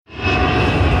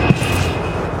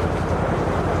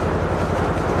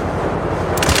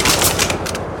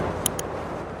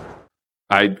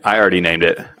I already named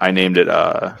it. I named it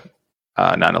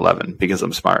 9/11 because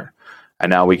I'm smart. And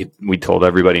now we told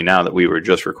everybody now that we were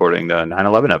just recording the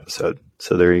 9/11 episode.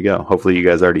 So there you go. Hopefully you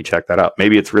guys already checked that out.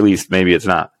 Maybe it's released, maybe it's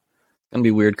not. It's gonna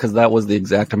be weird because that was the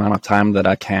exact amount of time that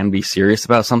I can be serious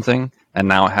about something, and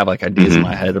now I have like ideas in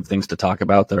my head of things to talk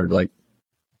about that are like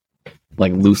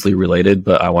loosely related,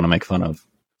 but I want to make fun of.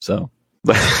 So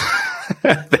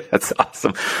that's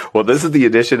awesome. Well, this is the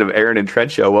edition of Aaron and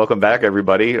Trent Show. Welcome back,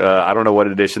 everybody. I don't know what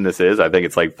edition this is. I think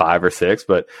it's like 5 or 6,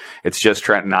 but it's just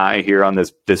Trent and I here on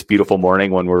this beautiful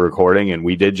morning when we're recording. And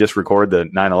we did just record the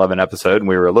 9/11 episode, and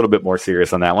we were a little bit more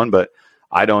serious on that one, but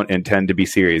I don't intend to be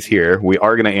serious here. We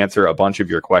are going to answer a bunch of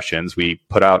your questions. We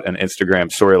put out an Instagram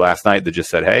story last night that just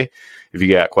said, hey, if you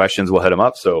got questions, we'll hit them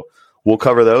up. So we'll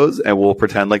cover those, and we'll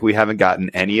pretend like we haven't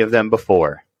gotten any of them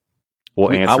before.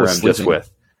 We'll answer them just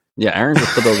with. Yeah, Aaron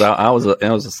just put those out. I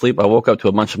was asleep. I woke up to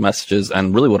a bunch of messages,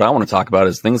 and really what I want to talk about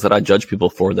is things that I judge people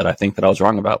for that I think that I was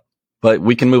wrong about. But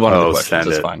we can move on to the questions.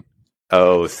 It's fine.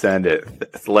 Oh, send it.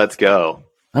 Let's go.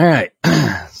 All right.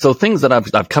 So things that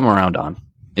I've come around on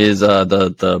is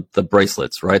the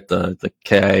bracelets, right? The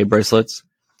KIA bracelets.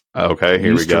 Okay,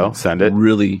 here we go. Send it.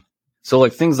 Really. So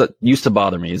like things that used to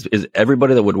bother me is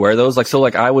everybody that would wear those. Like, so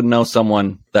like I would know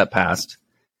someone that passed,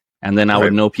 and then I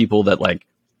would know people that like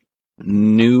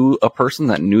knew a person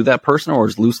that knew that person or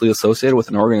was loosely associated with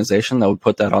an organization that would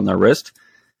put that on their wrist.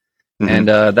 And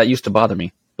that used to bother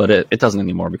me, but it doesn't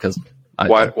anymore because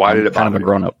why did it bother kind of a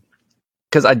grown up?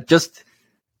 Because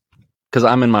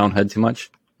I'm in my own head too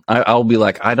much. I'll be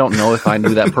like, I don't know if I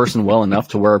knew that person well enough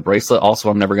to wear a bracelet.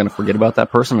 Also, I'm never going to forget about that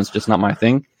person. It's just not my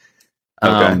thing.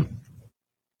 Okay.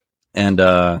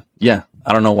 Yeah,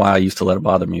 I don't know why I used to let it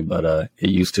bother me, but it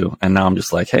used to. And now I'm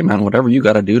just like, hey, man, whatever you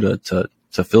got to do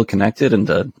to feel connected and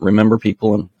to remember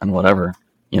people and whatever,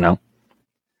 you know.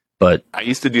 But I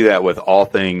used to do that with all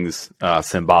things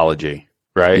symbology,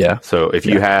 right? Yeah. So if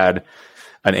you had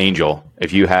an angel,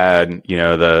 if you had, you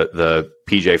know, the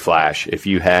PJ Flash, if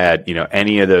you had, you know,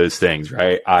 any of those things,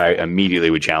 right, I immediately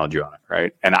would challenge you on it,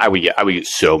 right? And I would get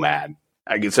so mad.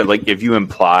 I get so like if you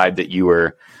implied that you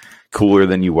were cooler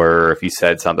than you were, or if you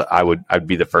said something, I'd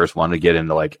be the first one to get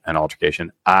into like an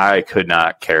altercation. I could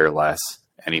not care less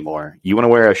anymore. You want to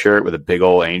wear a shirt with a big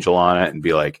old angel on it and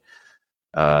be like,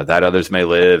 that others may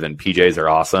live and PJs are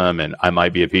awesome and I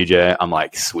might be a PJ. I'm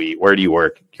like, sweet. Where do you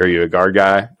work? Are you a guard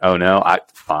guy? Oh no,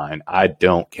 fine. I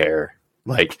don't care.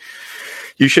 Like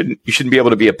you shouldn't be able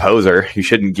to be a poser. You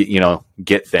shouldn't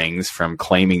get things from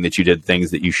claiming that you did things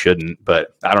that you shouldn't.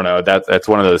 But I don't know. That's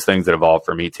one of those things that evolved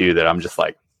for me too, that I'm just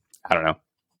like, I don't know.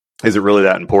 Is it really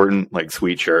that important? Like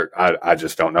sweet shirt. I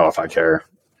just don't know if I care.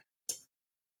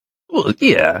 Well,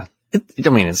 yeah.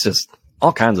 It's just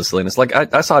all kinds of silliness. Like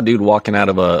I saw a dude walking out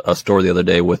of a store the other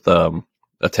day with a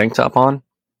tank top on,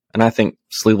 and I think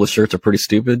sleeveless shirts are pretty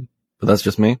stupid, but that's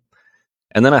just me.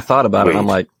 And then I thought about it, and I'm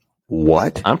like,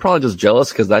 what? I'm probably just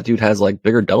jealous because that dude has like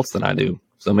bigger delts than I do.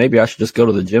 So maybe I should just go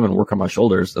to the gym and work on my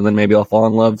shoulders, and then maybe I'll fall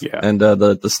in love, and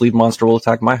the sleeve monster will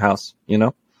attack my house, you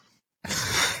know?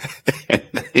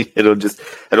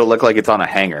 It'll look like it's on a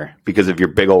hanger because of your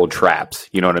big old traps.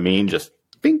 You know what I mean? Just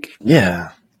bink.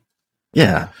 Yeah.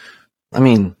 I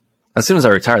mean, as soon as I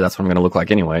retire, that's what I'm going to look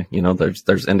like anyway. You know,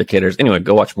 there's indicators. Anyway,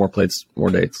 go watch more plates, more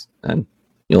dates, and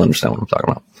you'll understand what I'm talking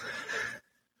about.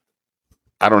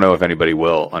 I don't know if anybody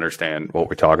will understand what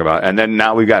we're talking about. And then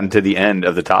now we've gotten to the end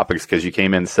of the topics because you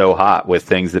came in so hot with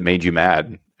things that made you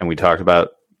mad. And we talked about,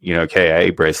 you know,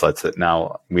 KIA bracelets that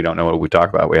now we don't know what we talk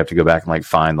about. We have to go back and like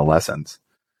find the lessons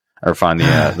or find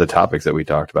the topics that we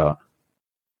talked about.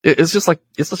 It's just like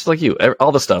you,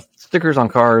 all the stuff, stickers on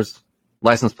cars,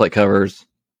 license plate covers,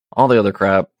 all the other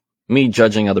crap, me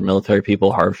judging other military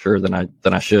people harsher than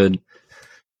I should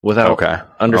without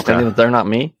understanding that they're not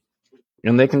me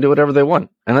and they can do whatever they want.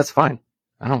 And that's fine.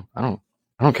 I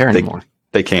don't care anymore.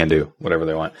 They can do whatever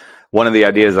they want. One of the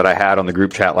ideas that I had on the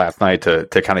group chat last night to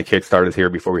kind of kickstart us here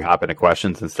before we hop into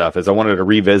questions and stuff is I wanted to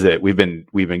revisit. We've been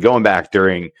going back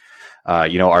during,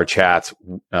 our chats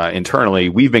internally.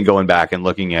 We've been going back and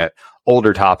looking at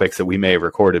older topics that we may have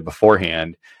recorded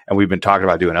beforehand, and we've been talking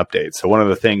about doing updates. So one of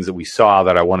the things that we saw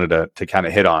that I wanted to kind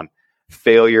of hit on,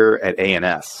 failure at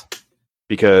ANS,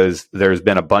 because there's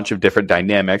been a bunch of different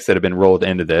dynamics that have been rolled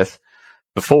into this.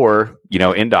 Before,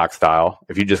 in-doc style,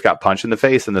 if you just got punched in the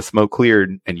face and the smoke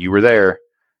cleared and you were there,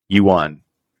 you won.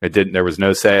 There was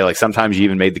no say. Like sometimes you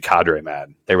even made the cadre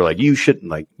mad. They were like, you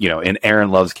shouldn't, in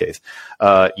Aaron Love's case,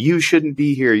 you shouldn't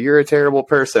be here. You're a terrible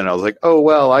person. I was like, oh,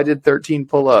 well, I did 13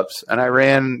 pull-ups and I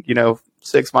ran,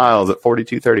 6 miles at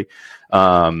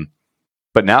 42:30.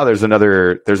 But now there's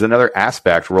another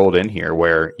aspect rolled in here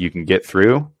where you can get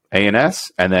through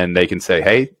ANS, and then they can say,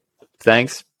 hey,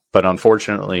 thanks, but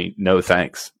unfortunately, no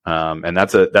thanks. And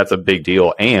that's a big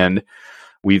deal. And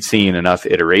we've seen enough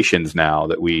iterations now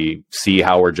that we see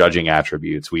how we're judging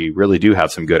attributes. We really do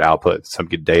have some good output, some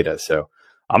good data. So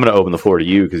I'm going to open the floor to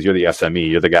you because you're the SME.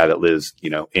 You're the guy that lives,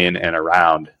 in and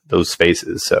around those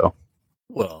spaces. So,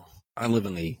 well, I live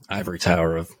in the ivory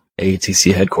tower of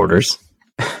AATC headquarters.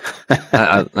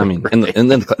 I mean, in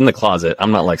the closet.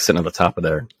 I'm not like sitting at the top of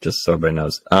there, just so everybody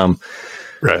knows.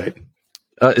 Right.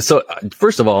 So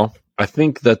first of all, I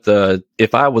think that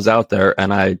if I was out there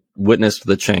and I witnessed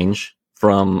the change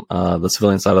from the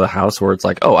civilian side of the house, where it's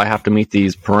like, oh, I have to meet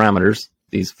these parameters,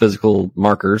 these physical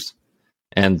markers,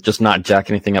 and just not jack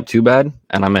anything up too bad,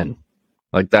 and I'm in.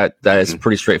 Like that is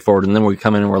pretty straightforward. And then we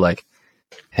come in and we're like,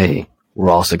 hey,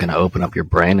 we're also going to open up your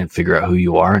brain and figure out who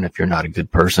you are, and if you're not a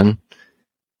good person,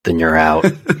 then you're out.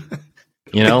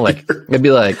 Like it'd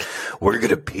be like, we're going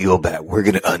to peel back, we're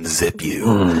going to unzip you,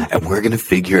 and we're going to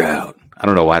figure out. I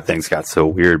don't know why things got so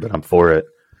weird, but I'm for it.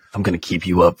 I'm going to keep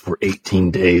you up for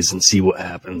 18 days and see what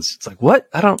happens. It's like, what?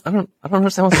 I don't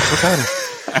understand what's happening.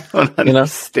 I don't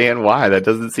understand why. That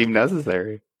doesn't seem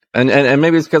necessary. And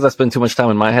maybe it's because I spend too much time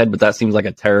in my head, but that seems like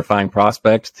a terrifying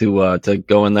prospect to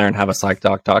go in there and have a psych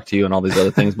doc talk to you and all these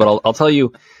other things. But I'll tell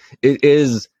you,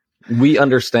 we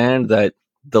understand that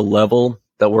the level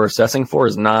that we're assessing for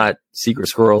is not secret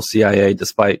squirrel CIA,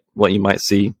 despite what you might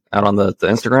see out on the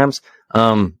Instagrams.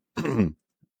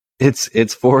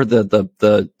 It's for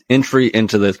the entry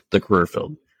into the career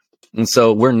field. And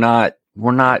so we're not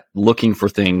looking for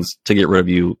things to get rid of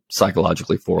you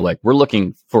psychologically for. Like, we're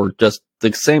looking for just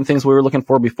the same things we were looking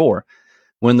for before.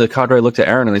 When the cadre looked at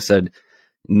Aaron and they said,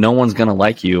 no one's going to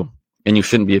like you and you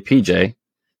shouldn't be a PJ,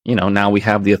 now we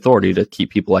have the authority to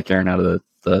keep people like Aaron out of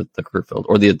the career field,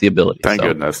 or the ability. Thank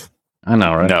goodness. I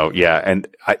know, right? No, yeah. And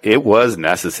it was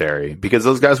necessary because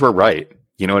those guys were right.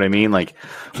 You know what I mean? Like,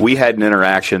 we had an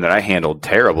interaction that I handled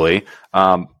terribly.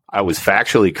 I was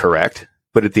factually correct,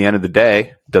 but at the end of the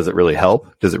day, does it really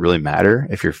help? Does it really matter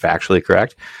if you're factually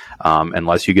correct?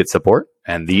 Unless you get support.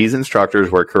 And these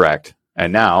instructors were correct.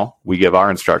 And now we give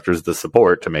our instructors the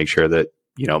support to make sure that,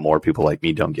 more people like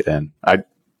me don't get in.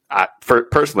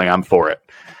 Personally, I'm for it.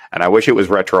 And I wish it was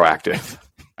retroactive.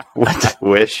 I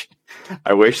wish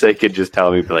they could just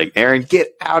tell me, like, Aaron,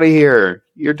 get out of here.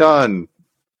 You're done.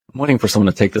 I'm waiting for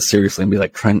someone to take this seriously and be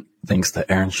like, Trent thinks that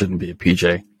Aaron shouldn't be a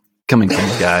PJ. Coming from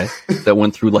a guy that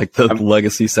went through like the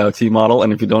legacy SAUT model.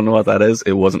 And if you don't know what that is,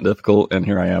 it wasn't difficult. And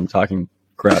here I am talking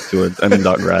crap to it. I'm in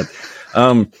 .grad.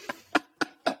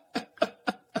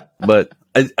 But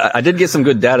I did get some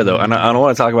good data though. And I don't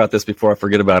want to talk about this before I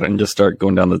forget about it and just start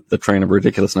going down the train of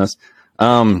ridiculousness.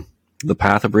 The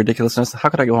path of ridiculousness. How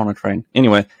could I go on a train?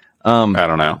 Anyway. I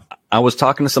don't know. I was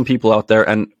talking to some people out there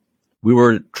and we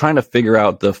were trying to figure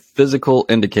out the physical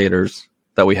indicators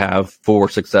that we have for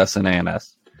success in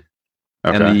ANS.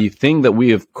 Okay. And the thing that we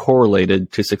have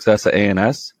correlated to success at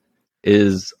ANS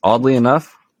is, oddly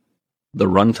enough, the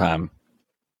runtime.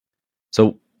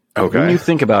 So when you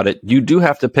think about it, you do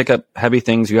have to pick up heavy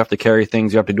things, you have to carry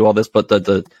things, you have to do all this, but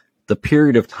the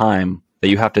period of time that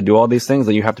you have to do all these things,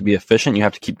 that you have to be efficient, you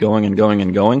have to keep going and going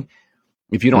and going.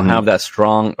 If you don't have that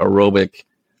strong aerobic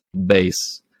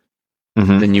base,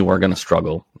 then you are going to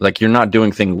struggle. Like, you're not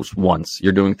doing things once.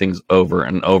 You're doing things over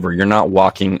and over. You're not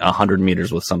walking 100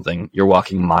 meters with something. You're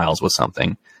walking miles with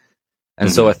something.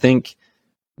 And so I think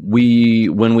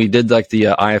when we did like the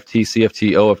IFT,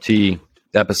 CFT, OFT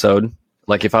episode,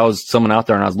 like if I was someone out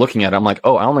there and I was looking at it, I'm like,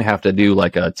 oh, I only have to do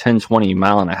like a 10, 20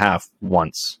 mile and a half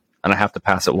once. And I have to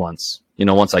pass it once,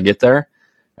 once I get there.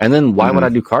 And then why would I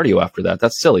do cardio after that?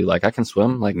 That's silly. Like, I can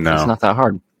swim. Like, it's not that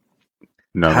hard.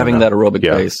 Having that aerobic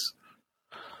base.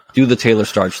 Do the Taylor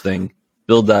Starch thing,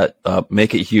 build that up,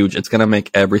 make it huge. It's going to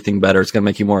make everything better. It's going to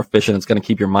make you more efficient. It's going to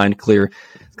keep your mind clear.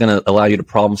 It's going to allow you to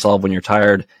problem solve when you're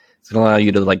tired. It's going to allow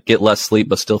you to like get less sleep,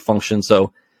 but still function.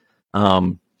 So,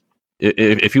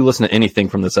 if you listen to anything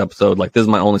from this episode, like, this is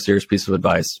my only serious piece of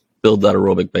advice, build that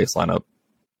aerobic baseline up.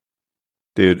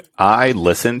 Dude, I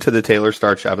listened to the Taylor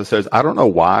Starch episodes. I don't know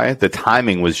why. The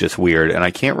timing was just weird. And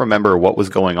I can't remember what was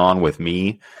going on with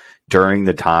me during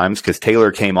the times, because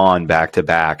Taylor came on back to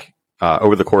back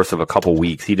over the course of a couple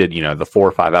weeks. He did, the 4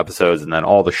 or 5 episodes and then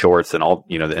all the shorts and all,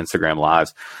 the Instagram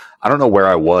lives. I don't know where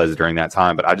I was during that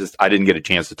time, but I didn't get a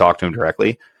chance to talk to him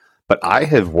directly. But I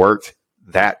have worked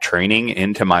that training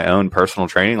into my own personal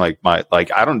training. Like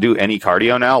I don't do any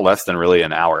cardio now less than really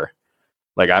an hour.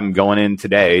 Like, I'm going in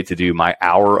today to do my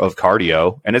hour of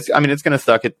cardio, and it's going to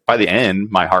suck it by the end.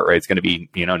 My heart rate's going to be,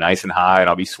 nice and high, and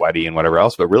I'll be sweaty and whatever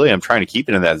else. But really, I'm trying to keep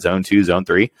it in that zone 2, zone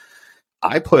 3.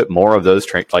 I put more of those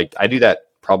like, I do that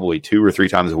probably 2 or 3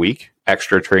 times a week,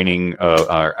 extra training,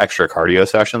 extra cardio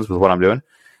sessions with what I'm doing.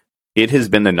 It has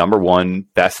been the number one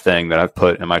best thing that I've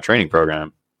put in my training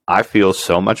program. I feel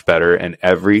so much better in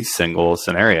every single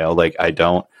scenario. Like I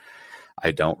don't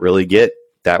really get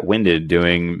that winded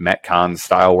doing Metcon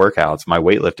style workouts. My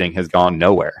weightlifting has gone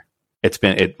nowhere.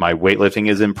 My weightlifting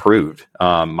is improved.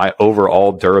 My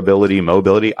overall durability,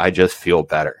 mobility, I just feel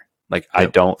better. Like I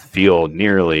don't feel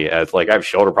nearly as like I have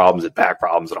shoulder problems and back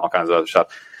problems and all kinds of other stuff.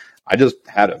 I just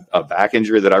had a back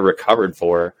injury that I recovered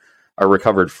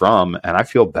from, and I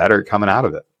feel better coming out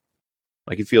of it.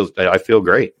 Like I feel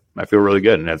great. I feel really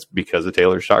good. And that's because of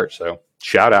Taylor Start. So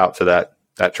shout out to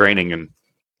that training. And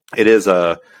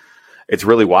it's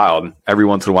really wild. Every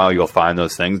once in a while, you'll find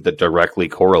those things that directly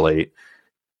correlate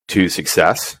to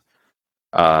success.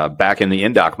 Back in the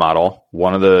INDOC model,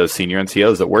 one of the senior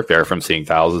NCOs that worked there, from seeing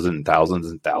thousands and thousands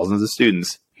and thousands of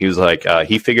students, he was like,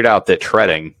 he figured out that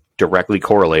treading directly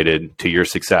correlated to your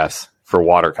success for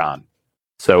WaterCon.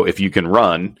 So if you can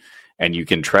run and you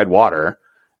can tread water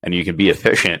and you can be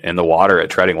efficient in the water at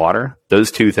treading water,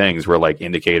 those two things were like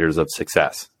indicators of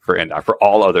success for INDOC, for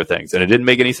all other things. And it didn't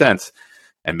make any sense.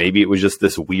 And maybe it was just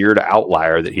this weird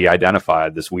outlier that he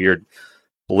identified, this weird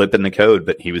blip in the code,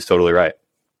 but he was totally right.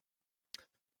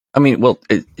 I mean, well,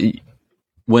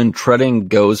 when treading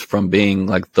goes from being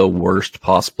like the worst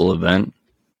possible event,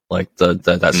 like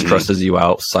that stresses you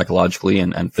out psychologically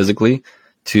and physically,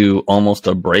 to almost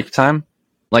a break time,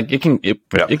 like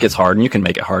it gets hard, and you can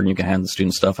make it hard, and you can hand the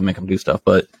students stuff and make them do stuff.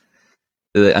 But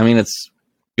I mean,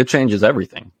 it changes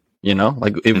everything, you know.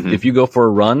 Like if you go for a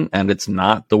run and it's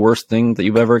not the worst thing that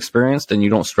you've ever experienced, and you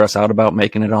don't stress out about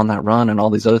making it on that run and all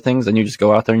these other things, and you just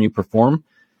go out there and you perform,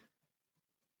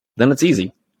 then it's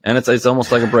easy. And it's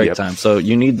almost like a break time. So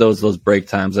you need those break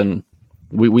times. And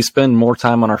we spend more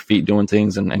time on our feet doing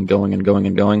things and going and going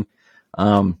and going.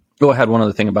 Go ahead. One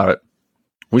other thing about it.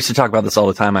 We used to talk about this all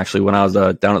the time, actually, when I was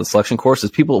down at the selection course,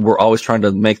 is people were always trying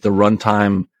to make the run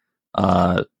time,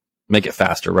 make it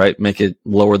faster, right? Make it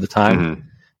lower the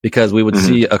time. Because we would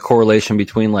see a correlation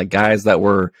between like guys that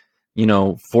were,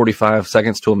 45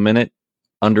 seconds to a minute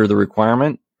under the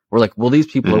requirement. We're like, well, these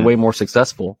people are way more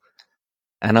successful.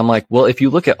 And I'm like, well, if you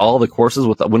look at all the courses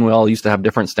when we all used to have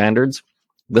different standards,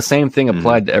 the same thing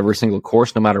applied to every single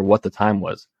course, no matter what the time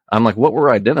was. I'm like, what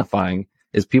we're identifying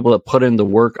is people that put in the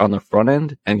work on the front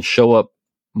end and show up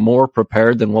more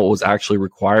prepared than what was actually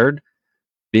required,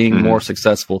 being more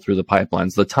successful through the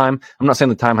pipelines. The time, I'm not saying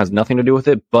the time has nothing to do with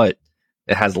it, but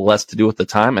it has less to do with the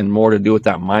time and more to do with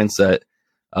that mindset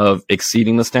of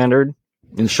exceeding the standard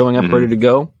and showing up ready to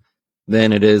go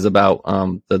than it is about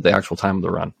the actual time of the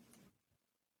run.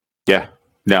 Yeah,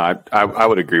 no, I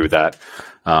would agree with that.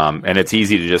 And it's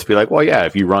easy to just be like, well, yeah,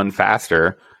 if you run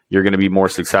faster, you're going to be more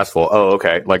successful. Oh,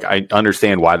 okay. Like I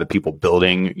understand why the people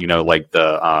building, like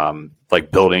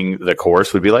building the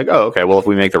course would be like, oh, okay, well, if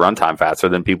we make the runtime faster,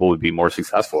 then people would be more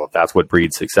successful if that's what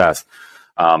breeds success.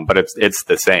 But it's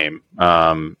the same.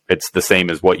 It's the same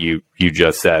as what you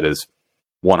just said is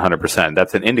 100%.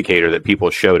 That's an indicator that people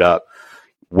showed up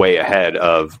way ahead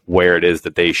of where it is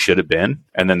that they should have been,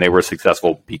 and then they were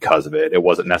successful because of it. It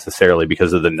wasn't necessarily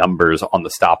because of the numbers on the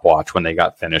stopwatch when they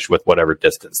got finished with whatever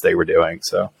distance they were doing.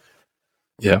 So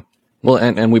yeah, well,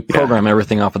 and we program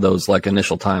everything off of those like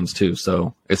initial times too.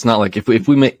 So it's not like if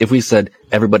we said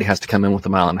everybody has to come in with a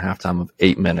mile and a half time of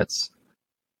 8 minutes,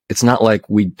 it's not like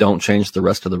we don't change the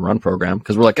rest of the run program,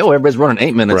 because we're like, oh, everybody's running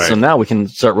 8 minutes, so now we can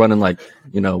start running like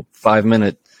 5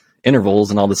 minute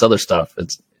intervals and all this other stuff.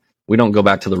 We don't go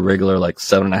back to the regular, like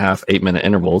 7.5, 8 minute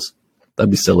intervals.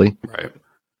 That'd be silly. Right.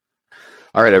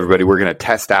 All right, everybody, we're going to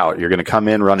test out. You're going to come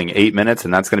in running 8 minutes,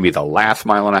 and that's going to be the last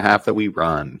mile and a half that we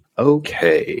run.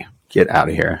 Okay. Get out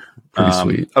of here. Pretty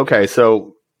sweet. Okay.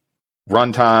 So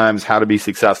run times, how to be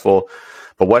successful,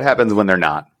 but what happens when they're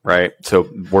not, right? So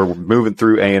we're moving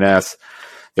through ANS.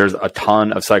 There's a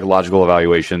ton of psychological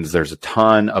evaluations. There's a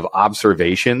ton of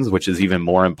observations, which is even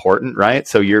more important, right?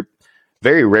 So you're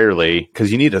very rarely,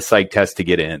 because you need a psych test to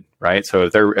get in, right? So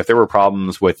if there were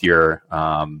problems with your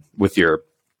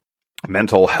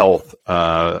mental health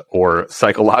or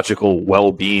psychological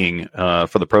well-being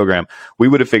for the program, we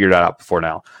would have figured that out before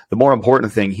now. The more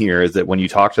important thing here is that when you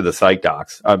talk to the psych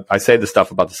docs, I say the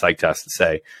stuff about the psych test to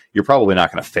say you're probably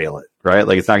not going to fail it, right?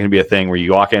 Like it's not going to be a thing where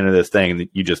you walk into this thing and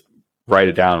you just write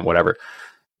it down, whatever.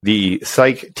 The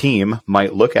psych team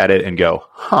might look at it and go,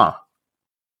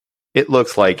 it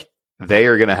looks like they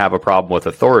are going to have a problem with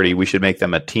authority. We should make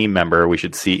them a team member. We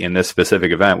should see in this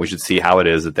specific event, we should see how it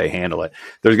is that they handle it.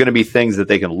 There's going to be things that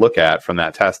they can look at from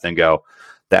that test and go,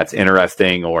 that's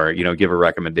interesting, or, give a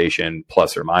recommendation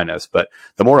plus or minus. But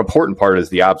the more important part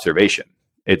is the observation.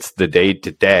 It's the day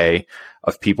to day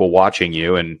of people watching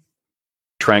you. And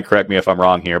Trent, correct me if I'm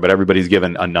wrong here, but everybody's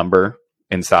given a number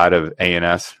inside of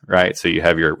ANS, right? So you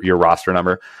have your roster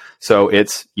number. So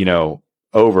it's,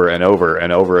 over and over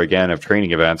and over again of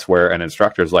training events where an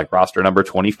instructor's like, roster number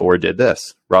 24 did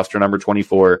this. Roster number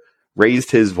 24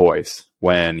 raised his voice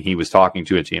when he was talking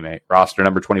to a teammate. Roster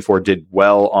number 24 did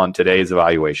well on today's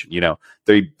evaluation.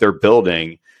 They're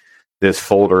building this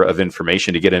folder of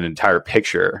information to get an entire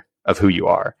picture of who you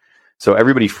are. So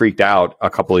everybody freaked out a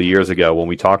couple of years ago when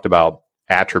we talked about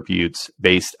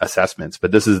attributes-based assessments,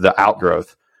 but this is the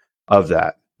outgrowth of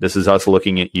that. This is us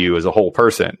looking at you as a whole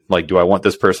person. Like, do I want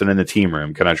this person in the team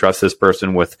room? Can I trust this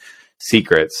person with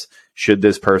secrets? Should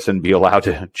this person be allowed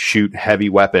to shoot heavy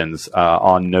weapons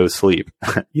on no sleep?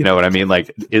 You know what I mean?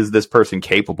 Like, is this person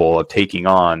capable of taking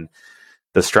on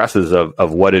the stresses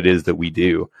of what it is that we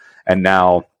do? And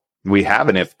now we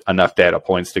have enough data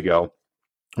points to go,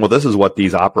 well, this is what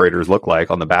these operators look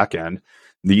like on the back end.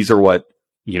 These are what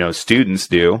students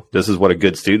do. This is what a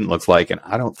good student looks like. And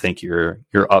I don't think you're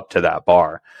up to that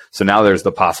bar. So now there's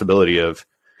the possibility of,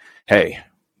 hey,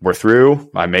 we're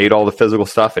through. I made all the physical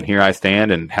stuff and here I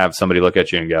stand, and have somebody look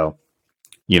at you and go,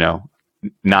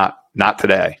 not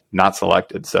today, not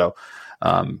selected. So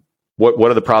what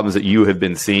are the problems that you have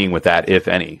been seeing with that, if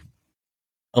any?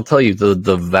 I'll tell you,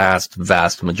 the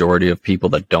vast majority of people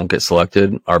that don't get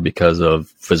selected are because of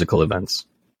physical events.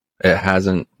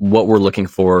 What we're looking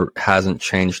for hasn't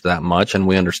changed that much. And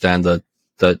we understand that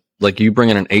like, you bring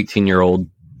in an 18-year-old,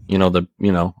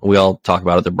 we all talk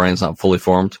about it. Their brain's not fully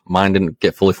formed. Mine didn't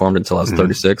get fully formed until I was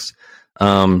 36.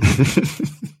 But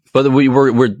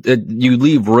you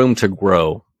leave room to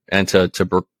grow and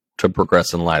to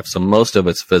progress in life. So most of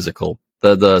it's physical.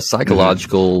 The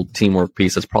psychological teamwork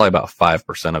piece is probably about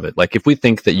 5% of it. Like, if we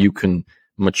think that you can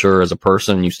mature as a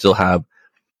person, you still have,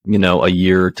 a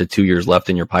year to 2 years left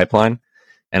in your pipeline,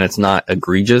 and it's not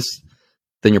egregious,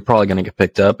 then you're probably going to get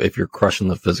picked up if you're crushing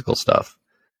the physical stuff.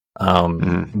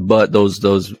 But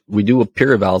those we do a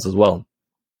peer evals as well.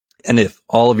 And if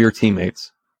all of your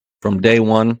teammates from day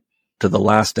one to the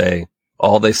last day,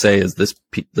 all they say is this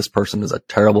person is a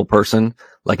terrible person,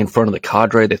 like in front of the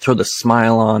cadre, they throw the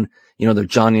smile on, they're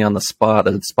Johnny on the spot,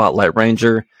 the spotlight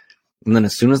ranger. And then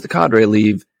as soon as the cadre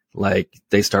leave, like,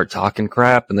 they start talking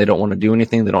crap and they don't want to do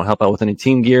anything. They don't help out with any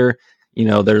team gear. We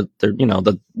all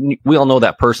know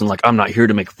that person. Like, I'm not here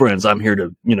to make friends. I'm here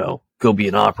to, go be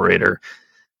an operator.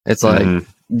 It's like,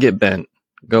 get bent,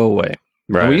 go away.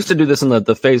 Right. And we used to do this in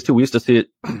the phase 2. We used to see it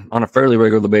on a fairly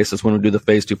regular basis when we do the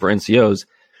phase 2 for NCOs.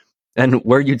 And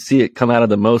where you'd see it come out of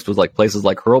the most was like places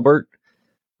like Hurlburt,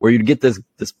 where you'd get this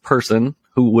person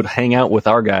who would hang out with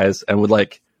our guys and would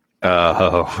like,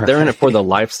 they're in it for the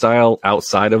lifestyle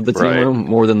outside of the team room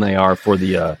more than they are for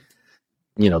the,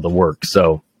 the work.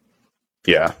 So,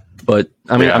 yeah. But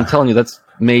I mean, I'm telling you, that's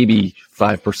maybe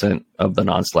 5% of the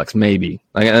non-selects, maybe.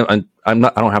 I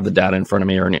don't have the data in front of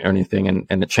me or anything,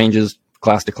 and it changes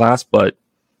class to class. But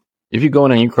if you go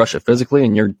in and you crush it physically,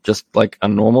 and you're just like a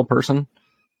normal person,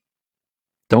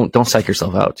 don't psych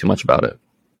yourself out too much about it.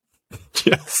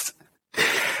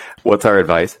 What's our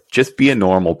advice? Just be a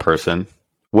normal person.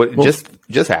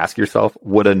 Just ask yourself,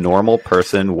 would a normal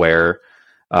person wear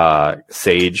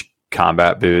Sage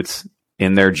combat boots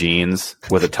in their jeans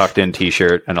with a tucked in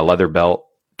t-shirt and a leather belt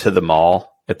to the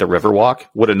mall at the Riverwalk?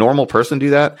 Would a normal person do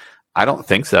that? I don't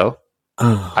think so.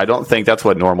 I don't think that's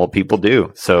what normal people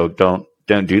do. So don't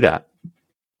do that.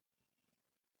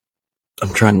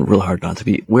 I'm trying real hard not to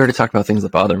be. We already talked about things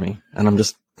that bother me, and I'm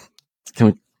just,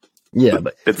 but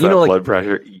it's that blood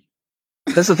pressure.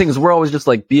 That's the thing, is we're always just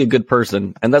like, be a good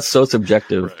person, and that's so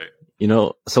subjective,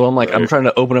 So I'm like, I'm trying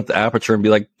to open up the aperture and be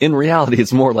like, in reality,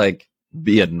 it's more like,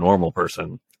 be a normal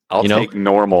person. I'll take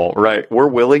normal, right? We're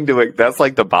willing to. That's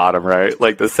like the bottom, right?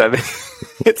 Like the 7.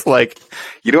 It's like,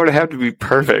 you don't have to be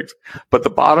perfect, but the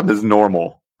bottom is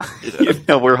normal.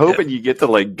 We're hoping you get to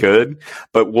like good,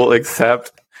 but we'll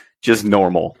accept just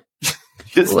normal.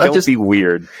 Don't be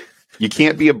weird. You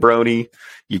can't be a brony.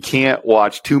 You can't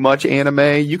watch too much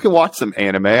anime. You can watch some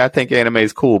anime. I think anime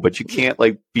is cool, but you can't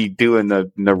like be doing the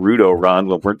Naruto run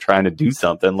when we're trying to do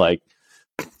something. Like,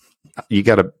 you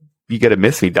gotta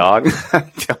miss me, dog.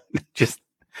 just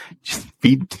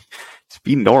be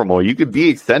normal. You could be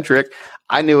eccentric.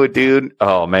 I knew a dude.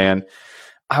 Oh man,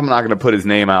 I'm not gonna put his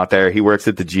name out there. He works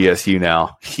at the GSU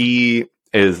now. He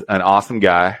is an awesome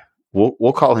guy.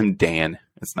 We'll call him Dan.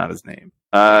 It's not his name.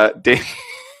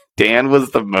 Dan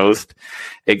was the most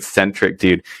eccentric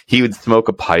dude. He would smoke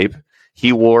a pipe.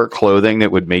 He wore clothing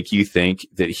that would make you think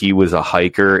that he was a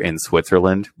hiker in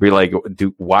Switzerland. We're like,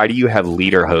 why do you have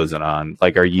lederhosen on?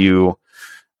 Like, are you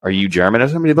are you German?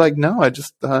 And somebody would be like, no, I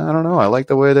don't know. I like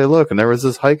the way they look. And there was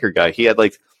this hiker guy. He had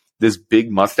like this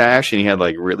big mustache and he had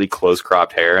like really close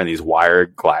cropped hair and these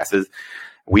wired glasses.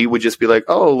 We would just be like,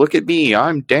 oh, look at me.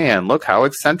 I'm Dan. Look how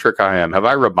eccentric I am. Have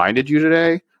I reminded you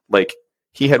today? Like,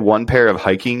 he had one pair of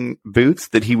hiking boots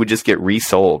that he would just get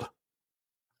resold.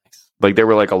 Like, they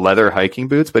were like a leather hiking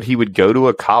boots, but he would go to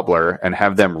a cobbler and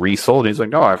have them resold. He's like,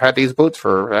 no, I've had these boots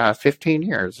for 15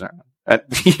 years. And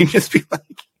you just be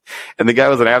like, and the guy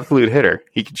was an absolute hitter.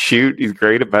 He could shoot. He's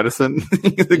great at medicine.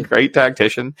 He's a great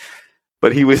tactician.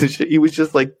 But he was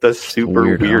just like the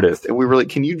super weirdest. And we were like,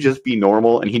 can you just be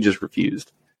normal? And he just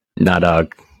refused. Nah,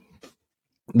 dog.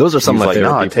 Those are some of my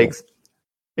favorite people.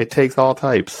 It takes all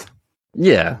types.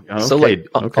 Yeah. Okay, so like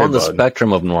on the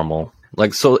spectrum of normal,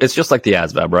 like, so it's just like the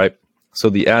ASVAB, right? So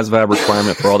the ASVAB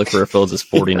requirement for all the career fields is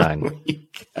 49.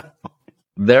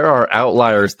 There are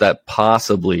outliers that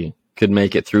possibly could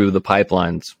make it through the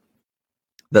pipelines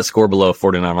that score below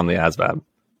 49 on the ASVAB.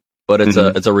 But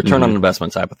it's a return on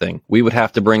investment type of thing. We would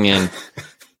have to bring in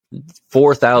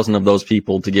 4,000 of those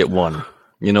people to get one.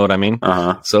 You know what I mean?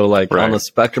 So like on the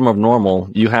spectrum of normal,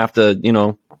 you have to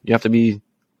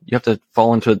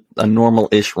fall into a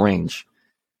normal-ish range.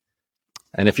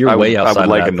 And if you're way outside of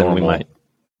that, then we might.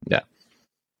 Yeah.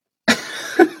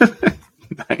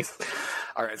 Nice.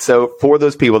 All right. So for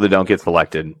those people that don't get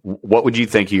selected, what would you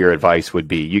think your advice would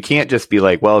be? You can't just be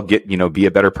like, well, be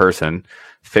a better person,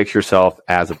 fix yourself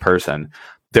as a person.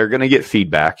 They're going to get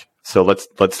feedback. So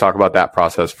let's talk about that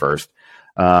process first.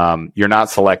 You're not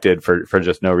selected for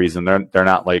just no reason. They're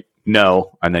not like,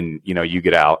 no, and then, you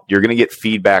get out. You're going to get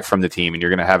feedback from the team and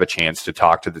you're going to have a chance to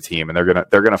talk to the team and they're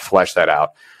going to flesh that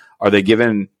out. Are they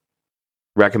given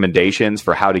recommendations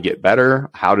for how to get better?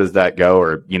 How does that go?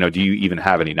 Or, do you even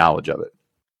have any knowledge of it?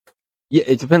 Yeah,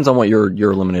 it depends on what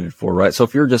you're eliminated for, right? So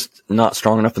if you're just not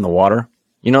strong enough in the water,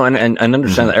 and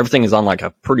understand that everything is on like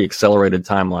a pretty accelerated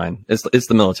timeline. It's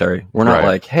the military. We're not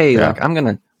like, hey, like I'm going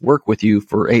to work with you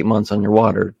for 8 months on your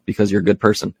water because you're a good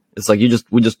person. It's like,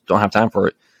 we just don't have time for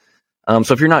it.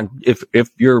 So if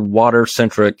your water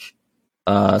centric,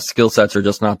 skill sets are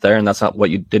just not there and that's not what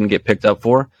you didn't get picked up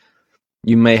for,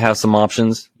 you may have some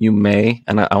options. You may,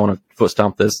 and I want to foot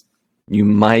stomp this, you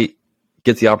might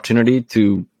get the opportunity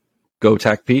to go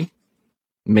TAC P.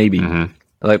 Maybe.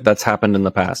 Like that's happened in the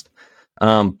past.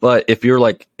 But if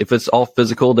it's all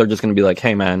physical, they're just going to be like,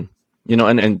 hey man,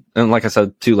 and like I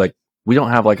said too, like we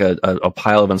don't have like a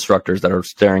pile of instructors that are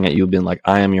staring at you being like,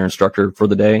 I am your instructor for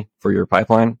the day for your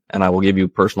pipeline and I will give you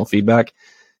personal feedback.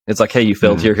 It's like, hey, you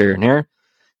failed here, here, and here.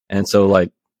 And so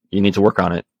like, you need to work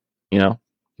on it,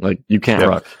 like you can't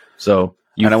ruck. So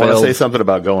I want to say something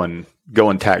about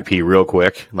going TAC P real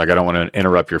quick. Like I don't want to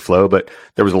interrupt your flow, but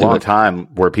there was a long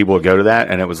time where people would go to that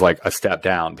and it was like a step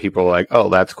down. People were like, oh,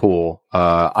 that's cool.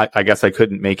 I guess I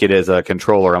couldn't make it as a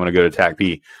controller. I'm going to go to TAC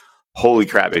P. Holy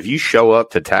crap. If you show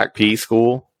up to TAC P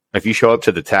school, if you show up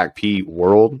to the TAC P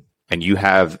world and you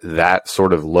have that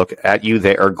sort of look at you,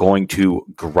 they are going to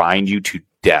grind you to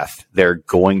death. They're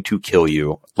going to kill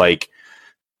you. Like,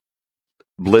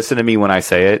 listen to me when I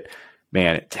say it.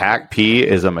 Man, TAC P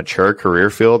is a mature career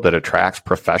field that attracts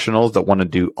professionals that want to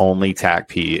do only TAC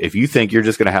P. If you think you're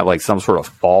just going to have like some sort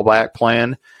of fallback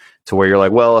plan to where you're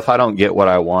like, well, if I don't get what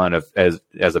I want as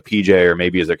a PJ or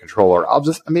maybe as a controller, I'll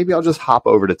just hop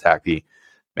over to TAC P.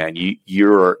 Man,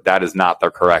 that is not the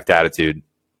correct attitude.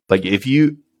 Like if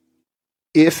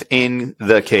in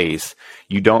the case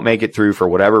you don't make it through for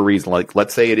whatever reason, like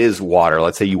let's say it is water,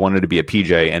 let's say you wanted to be a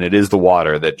PJ and it is the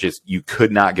water that just you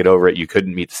could not get over it, you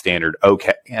couldn't meet the standard,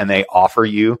 okay, and they offer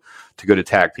you to go to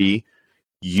TAC P,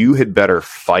 you had better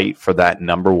fight for that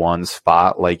number one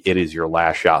spot like it is your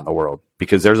last shot in the world,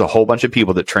 because there's a whole bunch of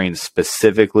people that train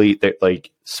specifically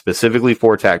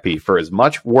for TAC P. For as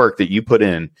much work that you put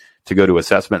in to go to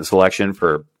assessment and selection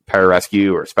for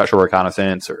pararescue or special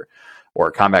reconnaissance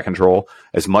or combat control,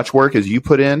 as much work as you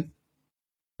put in,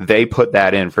 they put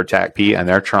that in for TAC P and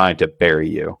they're trying to bury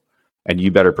you and you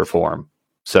better perform.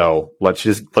 So let's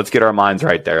get our minds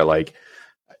right there. Like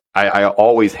I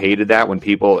always hated that when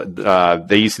people,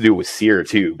 they used to do it with SEER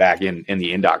too, back in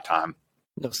the INDOC time.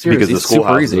 No, SEER because the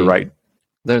schoolhouses are right.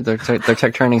 Their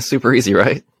tech training is super easy,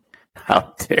 right?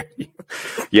 How dare you?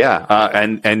 Yeah.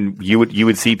 And you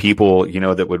would see people,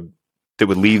 that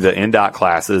would leave the INDOC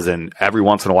classes, and every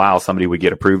once in a while somebody would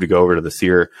get approved to go over to the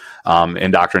SEER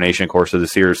indoctrination course or the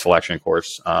SEER selection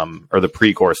course, or the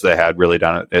pre-course they had really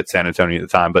done at San Antonio at the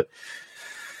time. But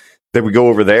they would go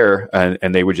over there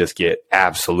and they would just get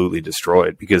absolutely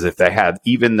destroyed, because if they had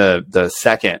even the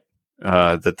second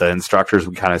that the instructors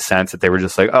would kind of sense that they were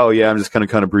just like, oh yeah, I'm just going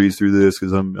to kind of breeze through this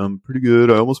because I'm pretty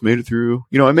good. I almost made it through.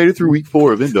 I made it through week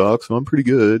 4 of Indoc, so I'm pretty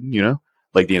good.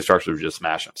 Like the instructors would just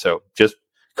smash them. So just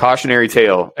cautionary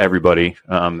tale, everybody.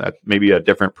 That maybe a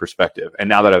different perspective. And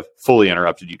now that I've fully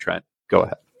interrupted you, Trent, go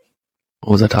ahead.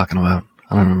 What was I talking about?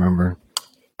 I don't remember.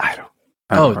 I don't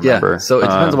remember. Yeah. So it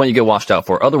depends on what you get washed out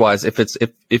for. Otherwise, if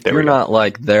you're not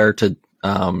like there to,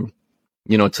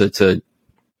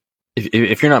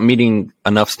 if you're not meeting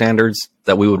enough standards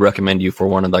that we would recommend you for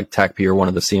one of like TACP or one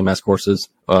of the CMS courses,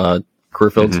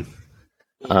 career fields,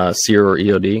 SEER or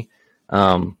EOD,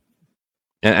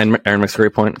 and Aaron makes a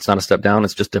great point. It's not a step down.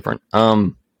 It's just different.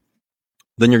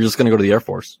 Then you're just going to go to the Air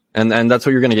Force. And that's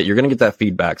what you're going to get. You're going to get that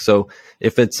feedback. So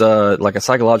if it's like a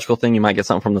psychological thing, you might get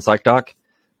something from the psych doc.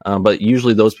 But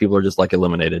usually those people are just like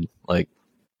eliminated. Like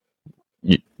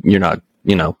you're not,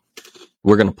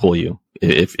 we're going to pull you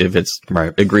if it's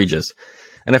egregious.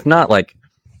 And if not, like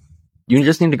you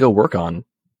just need to go work on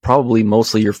probably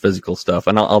mostly your physical stuff.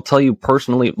 And I'll tell you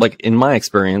personally, like in my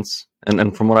experience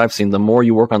and from what I've seen, the more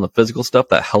you work on the physical stuff,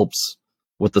 that helps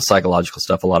with the psychological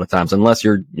stuff a lot of times, unless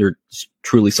you're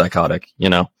truly psychotic,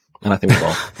 And I think we've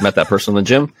all met that person in the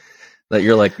gym that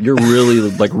you're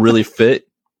really fit,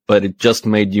 but it just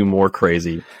made you more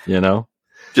crazy,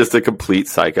 Just a complete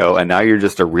psycho. And now you're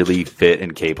just a really fit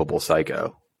and capable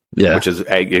psycho. Yeah. Which is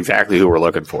exactly who we're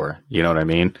looking for. You know what I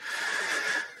mean?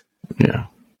 Yeah.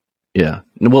 Yeah.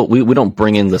 Well, we don't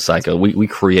bring in the psycho. We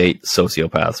create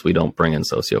sociopaths. We don't bring in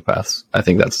sociopaths. I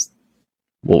think that's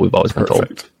what we've always been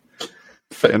told.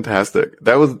 Fantastic.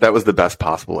 That was the best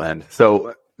possible end.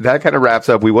 So that kind of wraps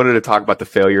up. We wanted to talk about the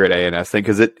failure at ANS thing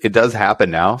because it does happen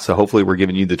now. So hopefully we're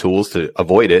giving you the tools to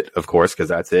avoid it, of course, because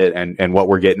that's it. And what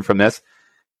we're getting from this,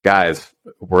 guys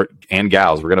and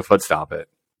gals, we're going to foot stomp it.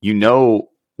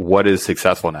 What is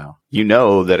successful now.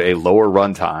 That a lower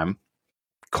runtime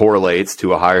correlates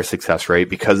to a higher success rate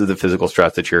because of the physical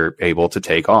stress that you're able to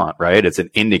take on, right? It's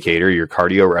an indicator. Your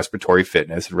cardiorespiratory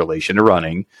fitness in relation to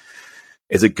running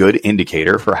is a good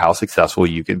indicator for how successful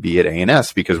you can be at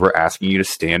ANS because we're asking you to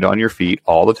stand on your feet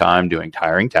all the time doing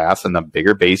tiring tasks, and the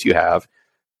bigger base you have,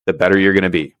 the better you're going to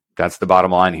be. That's the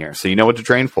bottom line here. So you know what to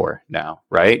train for now,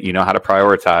 right? You know how to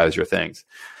prioritize your things.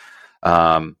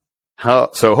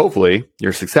 So hopefully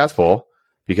you're successful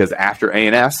because after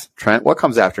ANS, Trent, what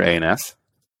comes after ANS?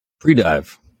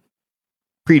 Pre-dive.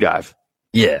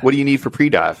 Yeah. What do you need for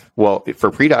pre-dive? Well,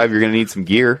 for pre-dive, you're going to need some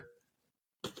gear.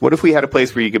 What if we had a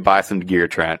place where you could buy some gear,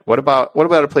 Trent? What about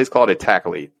a place called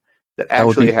Attacklead that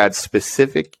actually had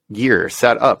specific gear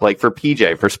set up, like for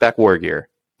PJ, for spec war gear,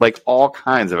 like all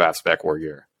kinds of spec war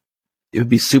gear? It would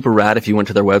be super rad if you went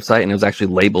to their website and it was actually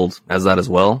labeled as that as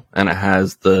well. And it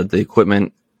has the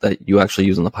equipment that you actually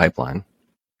use in the pipeline.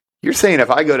 You're saying if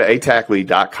I go to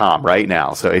attacklead.com right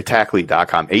now, so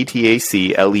attacklead.com,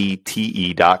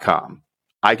 ATACLETE.com,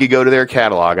 I could go to their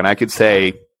catalog and I could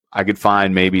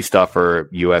find maybe stuff for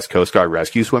U.S. Coast Guard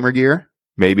rescue swimmer gear.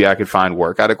 Maybe I could find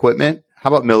workout equipment. How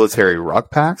about military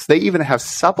ruck packs? They even have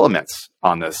supplements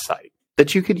on this site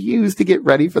that you could use to get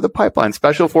ready for the pipeline.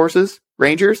 Special Forces,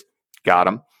 Rangers, got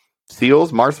them.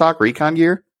 SEALs, MARSOC, recon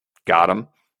gear, got them.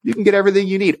 You can get everything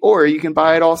you need, or you can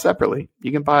buy it all separately.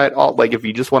 You can buy it all. Like if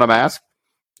you just want a mask,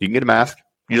 you can get a mask.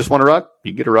 You just want a ruck,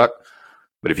 you can get a ruck.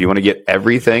 But if you want to get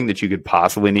everything that you could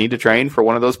possibly need to train for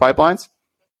one of those pipelines,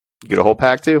 you get a whole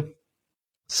pack too.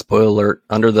 Spoiler alert,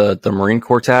 under the Marine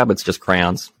Corps tab, it's just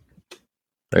crayons.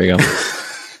 There you go.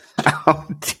 Oh,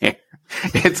 damn.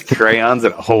 It's crayons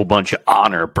and a whole bunch of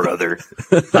honor, brother.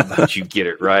 How about you get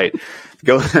it right?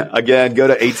 Go to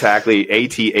Attacklead,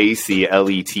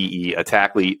 ATACLETE,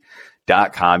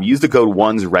 attacklead.com. Use the code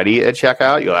ONESREADY at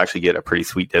checkout. You'll actually get a pretty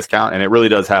sweet discount, and it really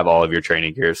does have all of your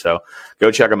training gear. So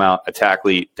go check them out,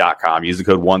 attacklead.com. Use the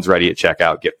code ONESREADY at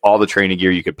checkout. Get all the training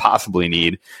gear you could possibly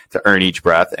need to earn each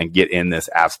breath and get in this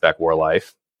AFSPEC war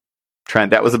life.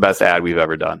 Trent, that was the best ad we've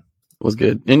ever done. It was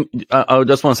good. And I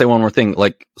just want to say one more thing.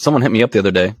 Like, someone hit me up the other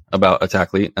day about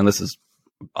Attacklead, and this is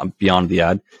beyond the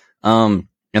ad. And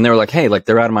they were like, hey, like,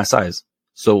 they're out of my size.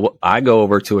 So I go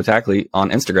over to Attacklead on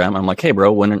Instagram. I'm like, hey,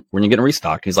 bro, when you getting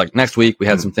restocked? He's like, next week. We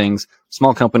had some things.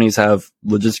 Small companies have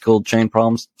logistical chain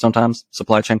problems sometimes,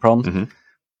 supply chain problems. Mm-hmm.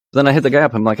 Then I hit the guy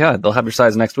up. I'm like, yeah, they'll have your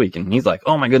size next week. And he's like,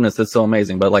 oh my goodness, that's so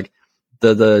amazing. But like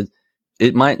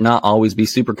it might not always be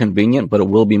super convenient, but it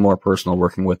will be more personal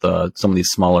working with some of these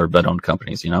smaller vet-owned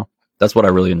companies, That's what I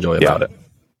really enjoy about it.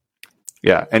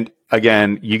 Yeah. And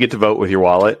again, you get to vote with your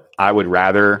wallet. I would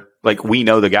rather, like, we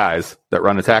know the guys that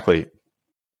run Attacklead.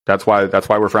 That's why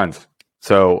we're friends.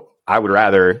 So I would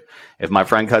rather, if my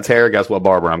friend cuts hair, guess what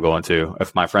barber I'm going to?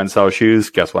 If my friend sells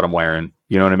shoes, guess what I'm wearing?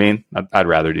 You know what I mean? I'd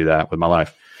rather do that with my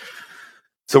life.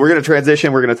 So we're going to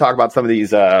transition. We're going to talk about some of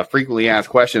these frequently asked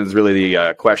questions, really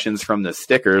the questions from the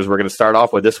stickers. We're going to start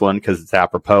off with this one because it's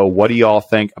apropos. What do y'all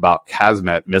think about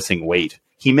Kazmat missing weight?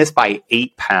 He missed by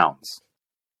 8 pounds.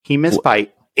 He missed by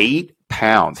 8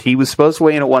 pounds. He was supposed to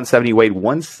weigh in at 170, weighed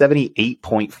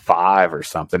 178.5 or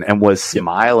something, and was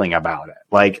smiling about it.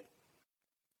 Like,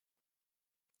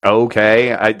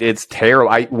 okay, it's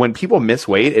terrible. When people miss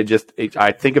weight,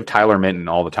 I think of Tyler Minton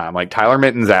all the time. Like, Tyler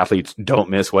Minton's athletes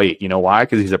don't miss weight. You know why?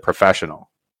 Because he's a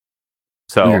professional.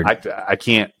 So I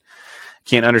can't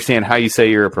understand how you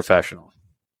say you're a professional.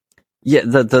 Yeah,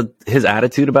 his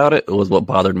attitude about it was what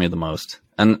bothered me the most.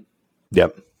 And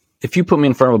if you put me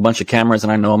in front of a bunch of cameras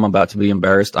and I know I'm about to be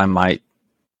embarrassed, I might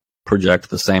project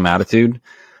the same attitude.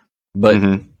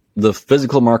 But the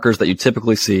physical markers that you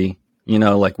typically see, you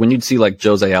know, like when you'd see like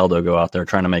Jose Aldo go out there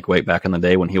trying to make weight back in the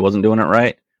day when he wasn't doing it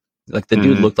right, like the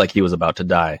dude looked like he was about to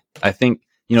die. I think,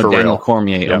 you know, Daniel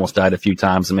Cormier almost died a few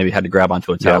times and maybe had to grab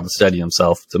onto a towel to steady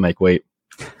himself to make weight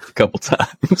a couple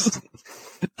times.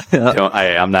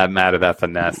 I'm not mad at that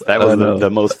finesse. That was the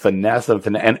most finesse of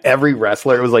finesse. And every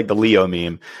wrestler, it was like the Leo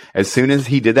meme. As soon as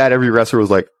he did that, every wrestler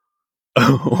was like,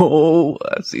 oh,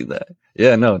 I see that.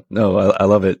 Yeah, no, I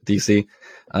love it. DC,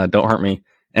 don't hurt me.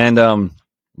 And,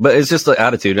 but it's just the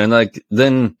attitude. And like,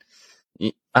 then,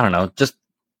 I don't know, just,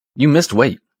 you missed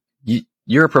weight.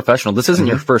 You're a professional. This isn't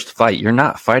your first fight. You're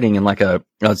not fighting in like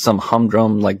some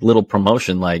humdrum, like little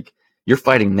promotion. Like, you're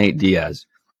fighting Nate Diaz.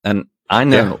 And I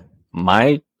know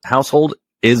my household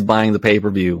is buying the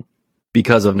pay-per-view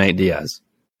because of Nate Diaz.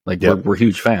 Like, we're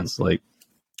huge fans. Like,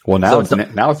 well, now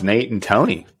it's Nate and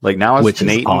Tony. Like, now it's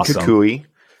Nate and Kukui,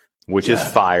 which is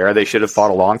fire. They should have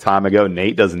fought a long time ago.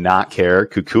 Nate does not care.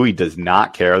 Kukui does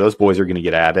not care. Those boys are going to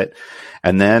get at it.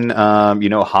 And then,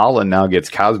 Holland now gets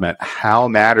Kazmat. How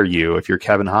mad are you if you're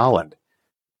Kevin Holland?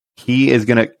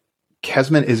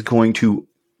 Kazmat is going to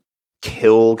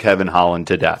kill Kevin Holland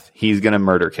to death. He's going to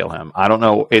murder kill him. I don't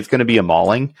know. It's going to be a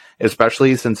mauling,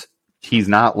 especially since he's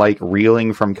not like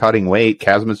reeling from cutting weight.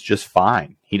 Kazmat's just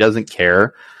fine. He doesn't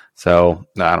care. So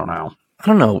I don't know.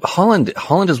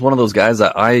 Holland is one of those guys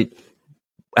that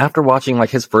after watching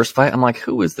like his first fight, I'm like,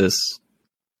 who is this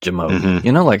Jamo?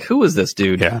 You know, like, who is this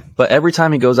dude? Yeah. But every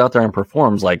time he goes out there and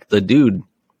performs, like, the dude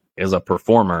is a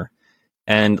performer,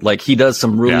 and like he does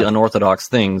some really unorthodox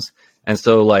things. And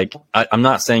so, like, I'm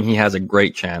not saying he has a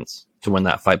great chance to win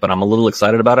that fight, but I'm a little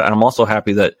excited about it, and I'm also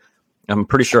happy that I'm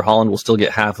pretty sure Holland will still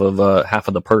get half of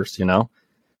the purse. You know,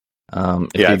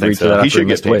 I think so. He should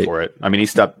get paid for it. I mean,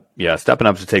 he's stepping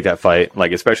up to take that fight,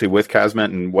 like, especially with Kazmat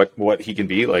and what he can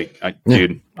be. Like,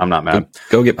 dude, I'm not mad.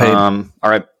 Go get paid. All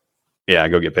right,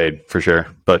 go get paid for sure,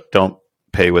 but don't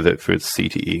pay with it for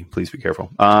CTE. Please be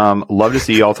careful. Love to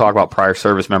see y'all talk about prior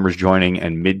service members joining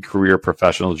and mid-career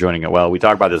professionals joining it. Well, we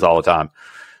talk about this all the time.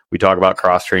 We talk about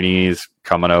cross trainees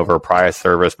coming over, prior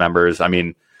service members. I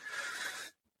mean,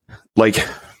 like,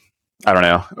 I don't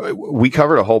know. We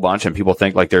covered a whole bunch and people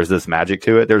think like there's this magic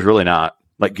to it. There's really not.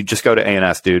 Like, you just go to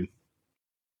ANS, dude.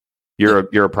 You're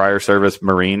a prior service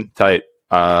Marine, tight.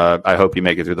 I hope you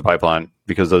make it through the pipeline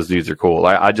because those dudes are cool.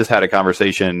 I just had a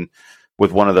conversation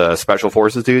with one of the special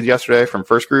forces dudes yesterday from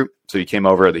First Group. So he came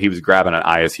over, he was grabbing an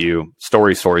ISU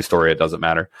story. It doesn't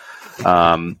matter.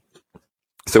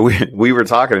 So we were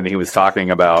talking, and he was talking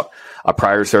about a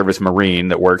prior service Marine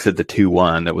that works at the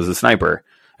 2-1 that was a sniper.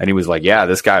 And he was like, yeah,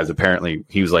 this guy is apparently,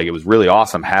 he was like, it was really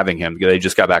awesome having him. They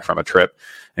just got back from a trip.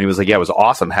 And he was like, yeah, it was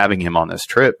awesome having him on this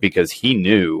trip because he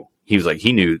knew,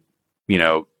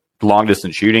 long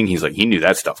distance shooting. He's like, he knew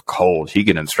that stuff cold. He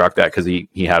could instruct that because he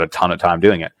had a ton of time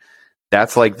doing it.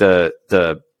 That's like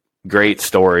the great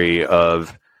story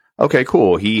of, okay,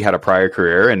 cool. He had a prior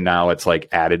career and now it's like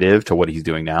additive to what he's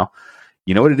doing now.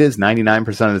 You know what it is 99%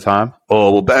 of the time?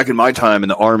 Oh, well, back in my time in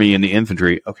the Army and the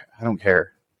infantry. Okay, I don't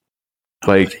care.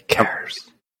 Nobody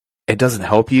cares. It doesn't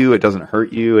help you. It doesn't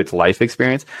hurt you. It's life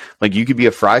experience. Like, you could be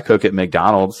a fry cook at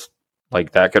McDonald's.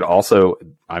 Like, that could also,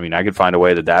 I mean, I could find a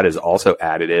way that is also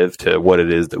additive to what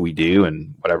it is that we do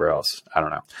and whatever else. I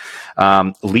don't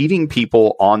know. Leading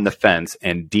people on the fence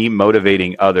and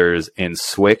demotivating others in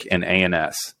SWIC and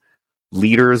ANS.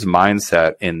 Leader's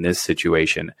mindset in this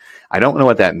situation. I don't know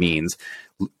what that means.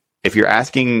 If you're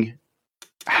asking,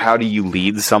 how do you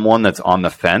lead someone that's on the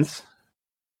fence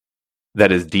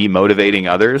that is demotivating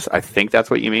others? I think that's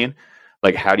what you mean.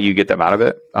 Like, how do you get them out of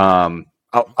it? I'll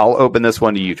open this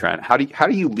one to you, Trent. How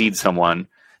do you lead someone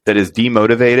that is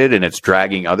demotivated and it's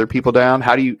dragging other people down?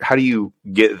 How do you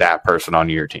get that person on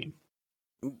your team?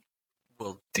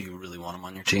 Well, do you really want them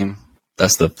on your team?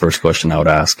 That's the first question I would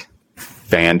ask.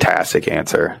 Fantastic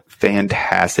answer.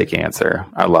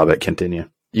 I love it. Continue.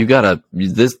 You gotta,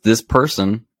 this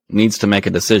person needs to make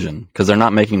a decision, because they're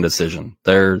not making a decision.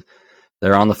 They're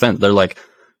on the fence. They're like,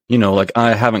 like,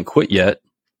 I haven't quit yet,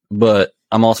 but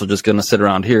I'm also just going to sit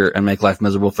around here and make life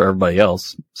miserable for everybody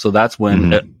else. So that's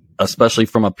when, especially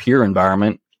from a peer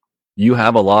environment, you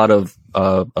have a lot of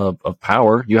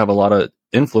power. You have a lot of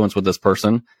influence with this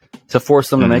person to force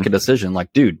them to make a decision.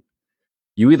 Like, dude,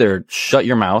 you either shut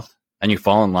your mouth and you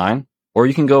fall in line, or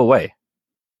you can go away.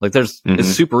 Like, it's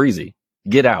super easy.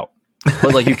 Get out.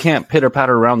 But like, you can't pitter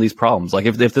patter around these problems. Like,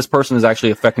 if this person is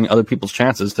actually affecting other people's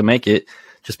chances to make it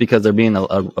just because they're being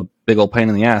a big old pain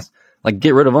in the ass, like,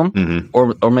 get rid of them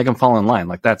or make them fall in line.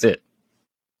 Like, that's it.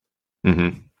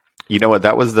 You know what?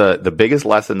 That was the biggest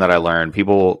lesson that I learned.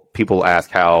 People ask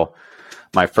how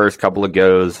my first couple of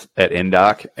goes at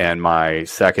Indoc and my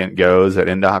second goes at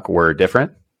Indoc were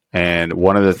different. And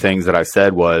one of the things that I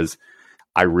said was,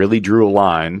 I really drew a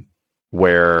line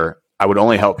where I would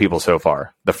only help people so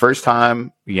far. The first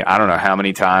time, I don't know how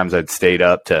many times I'd stayed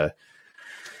up to,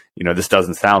 this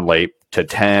doesn't sound late, to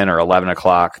 10 or 11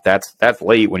 o'clock. That's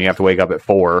late when you have to wake up at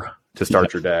 4 to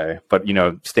start your day. But,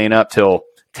 staying up till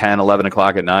 10, 11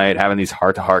 o'clock at night, having these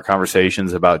heart-to-heart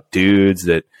conversations about dudes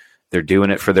that they're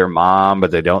doing it for their mom,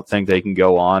 but they don't think they can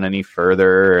go on any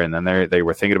further. And then they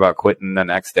were thinking about quitting the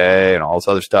next day and all this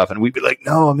other stuff. And we'd be like,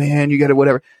 no, man, you got to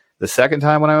whatever. The second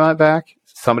time when I went back,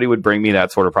 somebody would bring me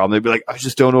that sort of problem. They'd be like, I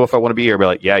just don't know if I want to be here. I'd be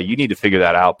like, yeah, you need to figure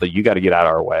that out, but you got to get out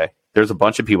of our way. There's a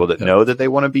bunch of people that know that they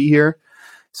want to be here.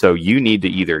 So you need to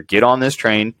either get on this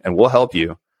train and we'll help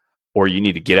you, or you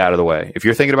need to get out of the way. If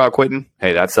you're thinking about quitting,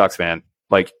 hey, that sucks, man.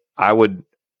 Like, I would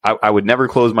never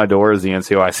close my door as the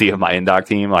NCOIC of my Indoc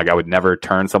team. Like, I would never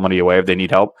turn somebody away if they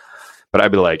need help. But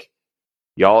I'd be like,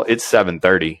 y'all, it's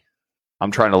 7:30.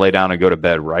 I'm trying to lay down and go to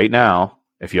bed right now.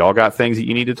 If y'all got things that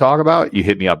you need to talk about, you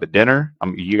hit me up at dinner.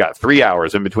 You got 3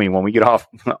 hours in between when we get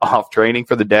off training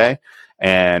for the day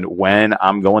and when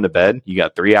I'm going to bed. You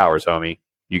got 3 hours, homie.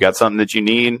 You got something that you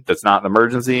need that's not an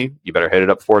emergency, you better hit it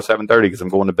up before 7:30 because I'm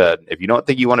going to bed. If you don't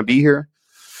think you want to be here,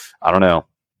 I don't know.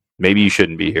 Maybe you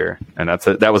shouldn't be here. And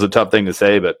that was a tough thing to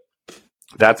say, but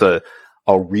that's a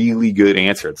really good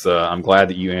answer. I'm glad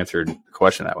that you answered the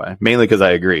question that way, mainly because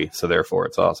I agree. So therefore,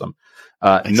 it's awesome.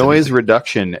 Noise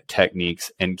reduction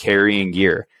techniques and carrying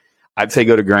gear. I'd say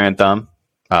go to Grand Thumb.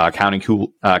 Counting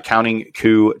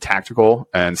Coup Tactical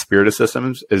and Spiritus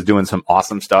Systems is doing some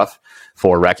awesome stuff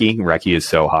for Recce. Recce is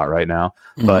so hot right now.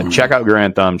 But check out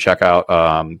Grand Thumb. Check out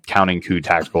Counting Coup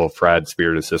Tactical, Fred,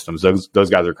 Spiritus Systems. Those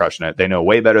guys are crushing it. They know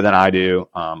way better than I do.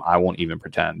 I won't even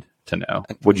pretend to know.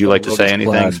 Would you like to say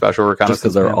anything special? Or just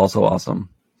because they're also awesome.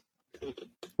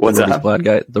 What's that?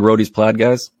 The Roadies Plaid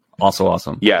guys, also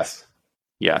awesome. Yes.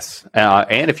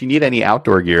 And if you need any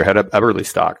outdoor gear, head up Eberly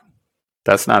Stock.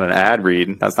 That's not an ad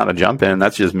read. That's not a jump in.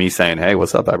 That's just me saying, hey,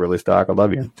 what's up, Eberly Stock? I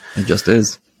love you. It just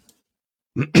is.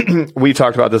 We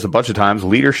talked about this a bunch of times.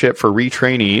 Leadership for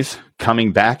retrainees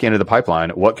coming back into the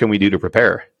pipeline. What can we do to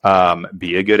prepare?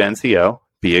 Be a good NCO.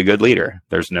 Be a good leader.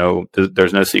 There's no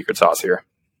secret sauce here.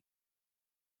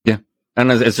 Yeah.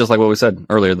 And it's just like what we said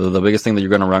earlier. The biggest thing that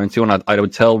you're going to run into, and I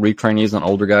would tell retrainees and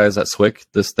older guys at SWIC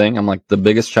this thing. I'm like, the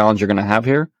biggest challenge you're going to have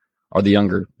here are the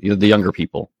younger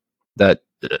people that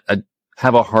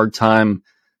have a hard time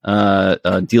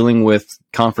dealing with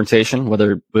confrontation,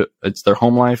 whether it's their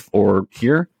home life or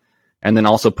here, and then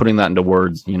also putting that into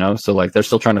words, so like they're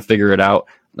still trying to figure it out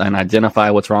and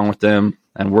identify what's wrong with them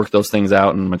and work those things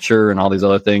out and mature and all these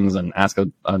other things and ask a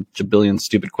jabillion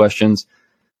stupid questions.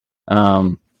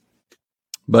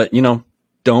 But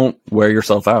don't wear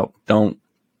yourself out. Don't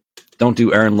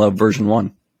do Aaron Love version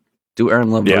 1. Do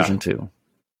Aaron Love version 2.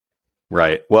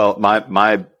 Right. Well,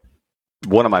 my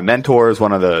one of my mentors,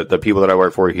 one of the people that I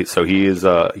work for, he's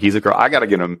a girl. I got to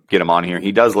get him on here.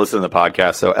 He does listen to the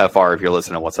podcast. So FR, if you're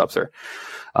listening, what's up, sir?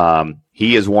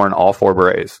 He has worn all 4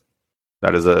 berets.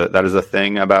 That is a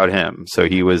thing about him. So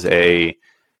he was a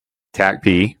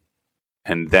TAC-P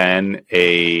and then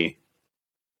a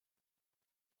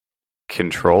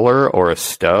controller or a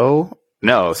stow.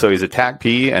 No. So he's a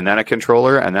TAC-P and then a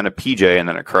controller and then a PJ and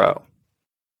then a crow.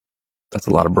 That's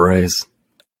a lot of berets.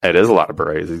 It is a lot of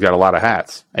berets. He's got a lot of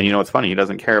hats. And what's funny? He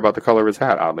doesn't care about the color of his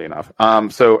hat, oddly enough.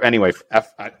 So anyway,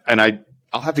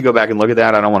 I'll have to go back and look at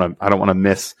that. I don't want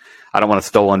to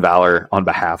stolen valor on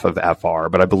behalf of FR,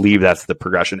 but I believe that's the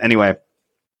progression. Anyway,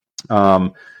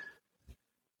 I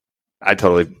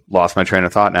totally lost my train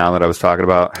of thought now that I was talking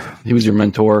about. He was your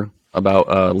mentor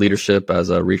about leadership as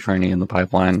a retraining in the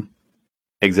pipeline.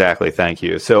 Exactly. Thank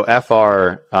you. So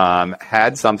FR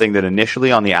had something that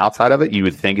initially on the outside of it, you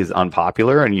would think is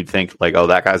unpopular and you'd think like, oh,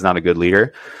 that guy's not a good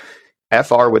leader.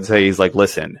 FR would say, he's like,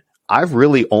 listen, I've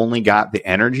really only got the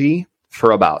energy for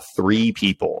about 3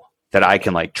 people. that I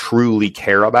can like truly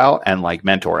care about and like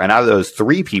mentor. And out of those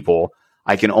 3 people,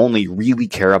 I can only really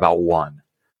care about one.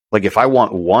 Like if I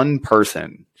want one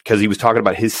person, because he was talking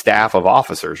about his staff of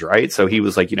officers, right? So he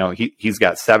was like, he's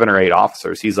got 7 or 8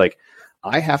 officers. He's like,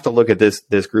 I have to look at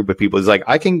this group of people. He's like,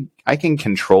 I can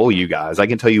control you guys. I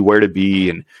can tell you where to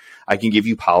be, and I can give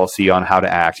you policy on how to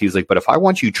act. He's like, but if I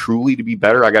want you truly to be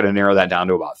better, I got to narrow that down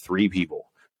to about 3 people.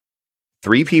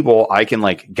 3 people I can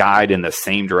like guide in the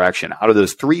same direction. Out of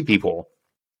those 3 people,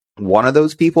 one of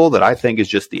those people that I think is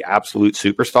just the absolute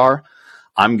superstar,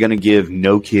 I'm going to give,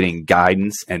 no kidding,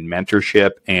 guidance and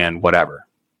mentorship and whatever.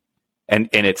 And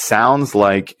it sounds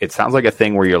like a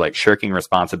thing where you're like shirking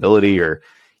responsibility, or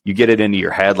you get it into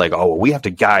your head like, oh, well, we have to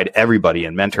guide everybody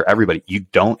and mentor everybody. You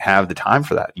don't have the time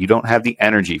for that. You don't have the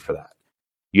energy for that.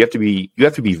 You have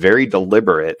to be very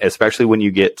deliberate, especially when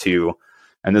you get to,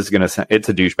 and this is it's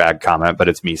a douchebag comment, but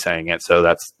it's me saying it, so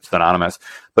that's synonymous.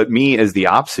 But me as the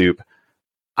op soup,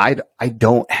 I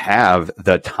don't have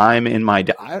the time in my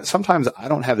day. Sometimes I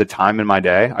don't have the time in my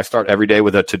day. I start every day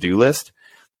with a to-do list,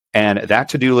 and that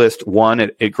to-do list,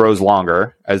 1, it grows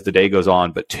longer as the day goes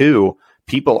on, but 2,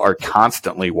 people are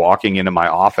constantly walking into my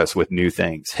office with new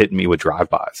things, hitting me with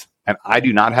drive-bys. And I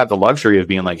do not have the luxury of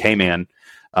being like, hey man,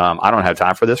 I don't have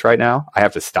time for this right now. I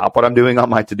have to stop what I'm doing on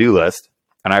my to-do list,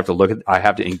 and I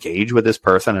have to engage with this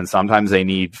person. And sometimes they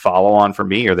need follow on from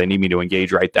me, or they need me to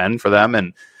engage right then for them.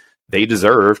 And they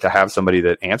deserve to have somebody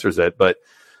that answers it. But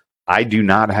I do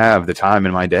not have the time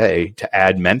in my day to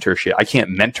add mentorship. I can't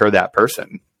mentor that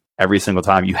person every single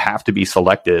time. You have to be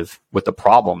selective with the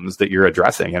problems that you're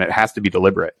addressing, and it has to be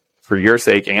deliberate for your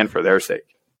sake and for their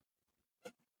sake.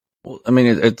 Well, I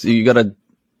mean,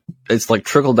 it's like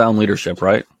trickle down leadership,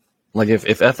 right? Like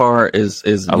if FR is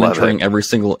mentoring every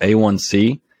single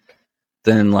A1C,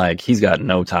 then like he's got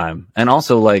no time. And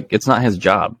also like it's not his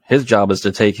job. His job is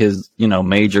to take his,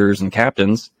 majors and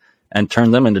captains and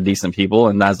turn them into decent people.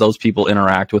 And as those people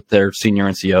interact with their senior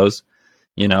NCOs,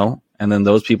 and then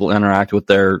those people interact with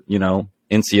their,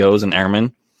 NCOs and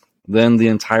airmen, then the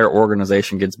entire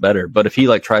organization gets better. But if he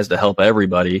like tries to help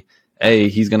everybody,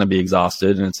 he's going to be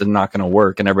exhausted and it's not going to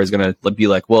work. And everybody's going to be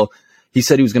like, well, he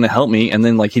said he was going to help me, and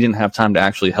then like he didn't have time to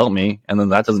actually help me, and then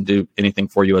that doesn't do anything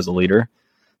for you as a leader.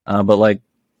 But like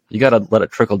you got to let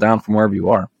it trickle down from wherever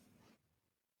you are.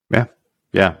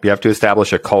 Yeah. You have to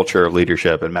establish a culture of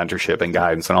leadership and mentorship and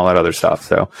guidance and all that other stuff.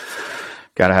 So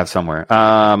got to have somewhere.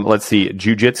 Let's see.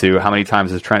 Jiu-jitsu. How many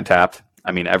times has Trent tapped?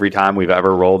 I mean, every time we've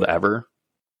ever rolled ever.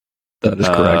 That is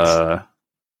correct.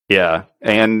 Yeah.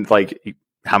 And like,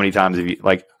 how many times have you,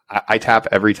 like, I tap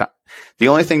every time. The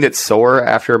only thing that's sore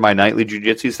after my nightly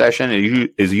jiu-jitsu session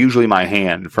is usually my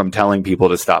hand from telling people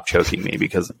to stop choking me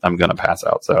because I'm going to pass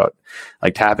out. So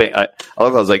like tapping, I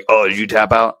was like, oh, did you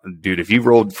tap out? Dude, if you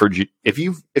rolled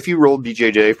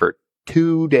BJJ for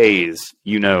 2 days,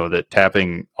 you know that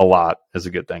tapping a lot is a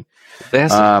good thing.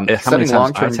 How many times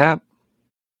I tap?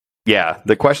 Yeah.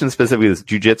 The question specifically is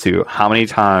jiu-jitsu. How many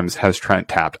times has Trent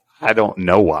tapped? I don't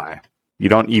know why. You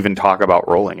don't even talk about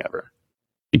rolling ever.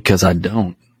 Because I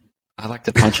don't. I like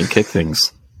to punch and kick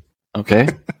things. Okay?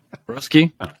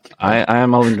 Broski, I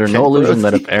am under no illusion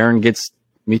that if Aaron gets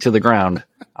me to the ground,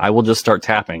 I will just start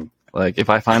tapping. Like, if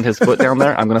I find his foot down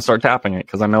there, I'm going to start tapping it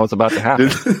because I know it's about to happen.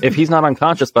 If he's not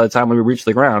unconscious by the time we reach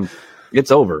the ground,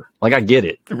 it's over. Like, I get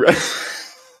it.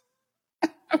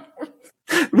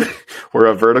 We're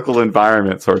a vertical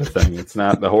environment sort of thing. It's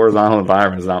not the horizontal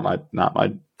environment is not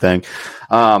my thing.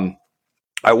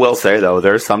 I will say though,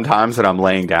 there's some times that I'm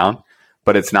laying down,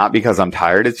 but it's not because I'm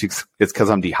tired. It's because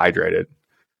I'm dehydrated.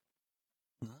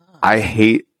 I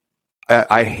hate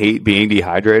being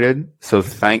dehydrated. So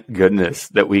thank goodness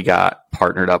that we got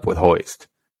partnered up with Hoist.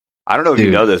 I don't know if you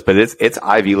know this, but it's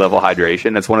IV level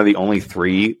hydration. It's one of the only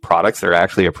 3 products that are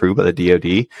actually approved by the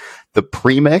DoD. The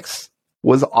premix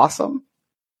was awesome.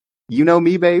 You know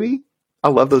me, baby. I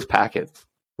love those packets.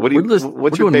 What's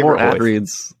your favorite more ad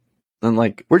reads? And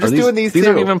like we're just doing these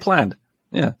aren't even planned.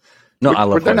 Yeah. No, I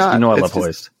love Hoist. I love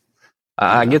Hoist.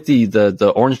 I get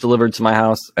the orange delivered to my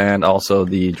house and also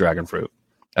the dragon fruit.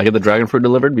 I get the dragon fruit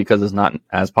delivered because it's not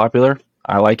as popular.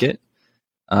 I like it.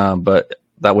 But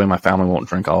that way my family won't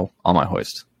drink all my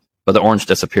Hoist. But the orange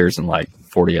disappears in like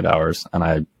 48 hours and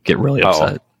I get really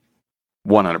upset.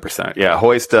 100%. Yeah.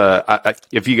 Hoist,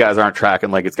 if you guys aren't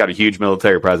tracking, like it's got a huge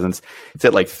military presence. It's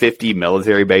at like 50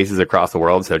 military bases across the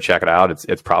world. So check it out.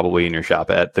 It's probably in your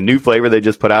shop at. The new flavor they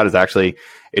just put out is actually,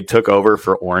 it took over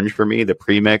for orange for me. The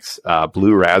premix,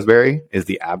 blue raspberry is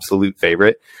the absolute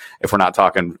favorite. If we're not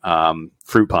talking,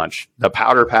 fruit punch, the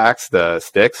powder packs, the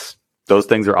sticks, Those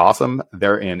things are awesome.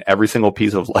 They're in every single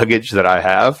piece of luggage that I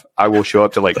have. I will show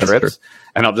up to like trips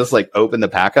and I'll just like open the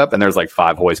pack up and there's like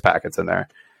 5 Hoist packets in there.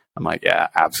 I'm like, yeah,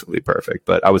 absolutely perfect.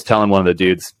 But I was telling one of the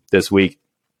dudes this week,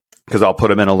 because I'll put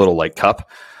them in a little like cup.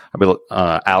 I'll be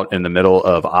out in the middle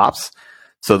of ops.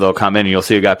 So they'll come in and you'll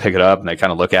see a guy pick it up and they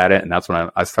kind of look at it. And that's when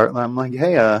I start, I'm like,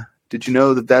 hey, did you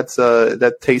know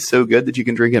that tastes so good that you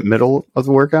can drink it middle of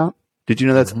the workout? Did you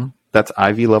know that's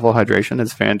IV level hydration?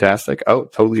 It's fantastic. Oh,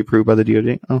 totally approved by the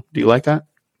DOD. Oh, do you like that?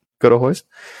 Go to Hoist.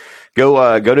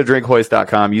 Go to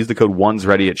drinkhoist.com. Use the code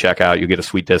ONESREADY at checkout. You'll get a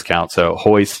sweet discount. So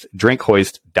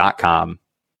drinkhoist.com.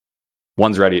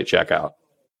 One's ready at checkout.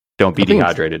 Don't be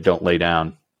dehydrated. Don't lay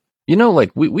down. You know,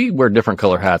 like we wear different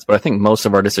color hats, but I think most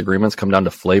of our disagreements come down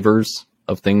to flavors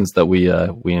of things that we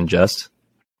ingest.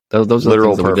 Those are the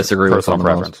things that we disagree with. Personal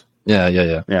preference. Yeah,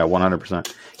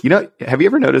 100%. You know, have you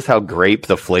ever noticed how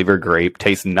the flavor grape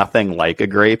tastes nothing like a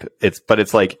grape? But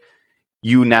it's like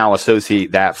you now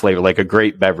associate that flavor like a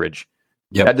grape beverage.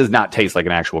 Yep. That does not taste like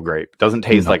an actual grape. Doesn't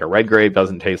taste like a red grape.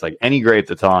 Doesn't taste like any grape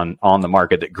that's on the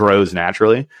market that grows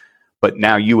naturally. But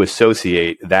now you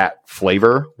associate that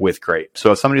flavor with grape.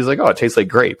 So if somebody's like, "Oh, it tastes like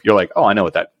grape," you're like, "Oh, I know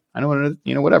what it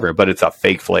is, whatever." But it's a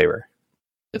fake flavor.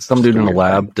 It's some dude in the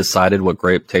lab decided what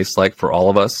grape tastes like for all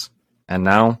of us, and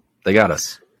now they got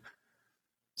us.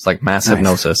 It's like mass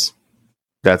hypnosis.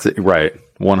 That's it, right?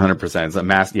 100%. It's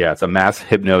a mass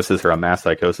hypnosis or a mass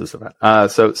psychosis event.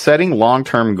 So setting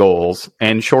long-term goals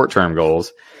and short-term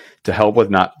goals to help with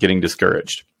not getting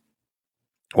discouraged.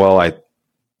 Well, I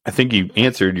think you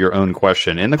answered your own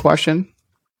question in the question.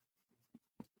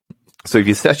 So if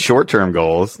you set short-term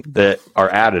goals that are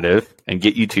additive and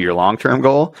get you to your long-term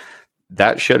goal,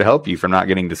 that should help you from not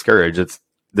getting discouraged.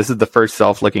 This is the first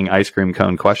self-licking ice cream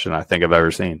cone question I think I've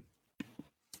ever seen.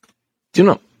 Do you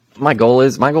know my goal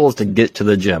is to get to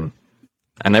the gym,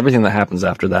 and everything that happens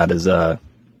after that is I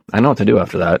know what to do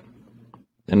after that,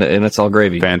 and it's all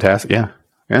gravy. Fantastic,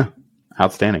 yeah,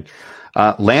 outstanding.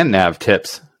 Land nav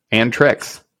tips and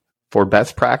tricks for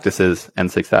best practices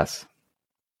and success.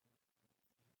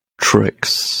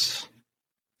 Tricks.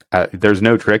 There's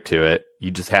no trick to it.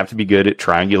 You just have to be good at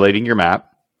triangulating your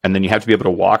map, and then you have to be able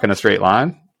to walk in a straight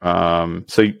line.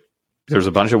 So there's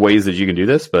a bunch of ways that you can do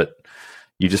this, but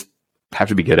you just have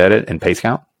to be good at it and pace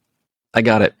count. I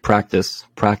got it. Practice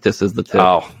is the tip.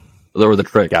 Oh, or the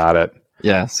trick. Got it.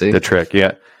 Yeah. See the trick.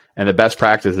 Yeah. And the best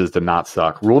practice is to not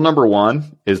suck. Rule number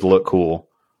 1 is look cool.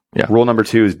 Yeah. Rule number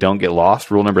 2 is don't get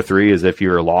lost. Rule number 3 is if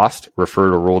you're lost,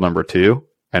 refer to rule number 2.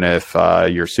 And if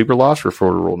you're super lost,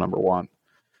 refer to rule number 1.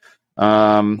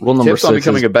 Rule number tips 6 on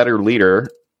becoming a better leader.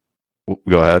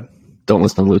 Go ahead. Don't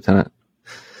listen to Lieutenant.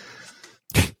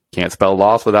 Can't spell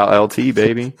lost without LT,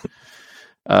 baby.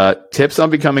 Tips on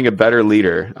becoming a better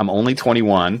leader. I'm only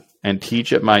 21 and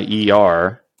teach at my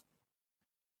ER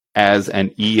as an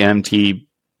EMT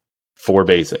for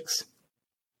basics.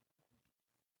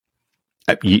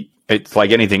 It's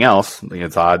like anything else.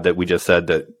 It's odd that we just said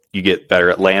that you get better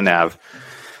at land nav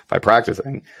by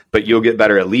practicing, but you'll get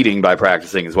better at leading by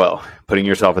practicing as well. Putting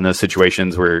yourself in those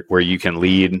situations where you can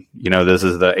lead. This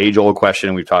is the age-old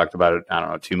question. We've talked about it,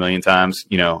 2 million times.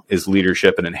 Is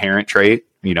leadership an inherent trait?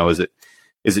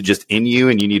 Is it just in you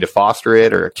and you need to foster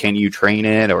it, or can you train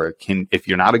it, or if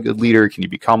you're not a good leader, can you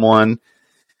become one?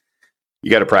 You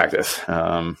got to practice.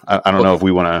 I don't know if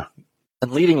we want to.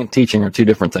 And leading and teaching are two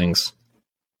different things.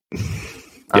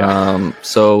 Yeah.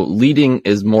 So leading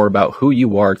is more about who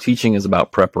you are. Teaching is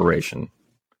about preparation.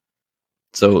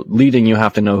 So leading, you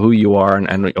have to know who you are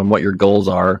and what your goals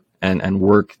are, and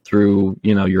work through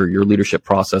your leadership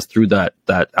process through that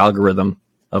algorithm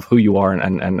of who you are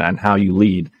and how you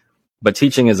lead. But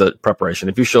teaching is a preparation.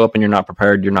 If you show up and you're not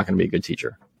prepared, you're not going to be a good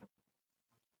teacher.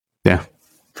 Yeah,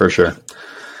 for sure.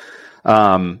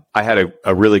 I had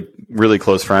a really, really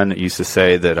close friend that used to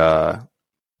say that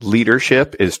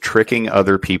leadership is tricking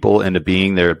other people into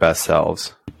being their best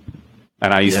selves.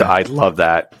 And I love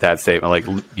that statement. Like,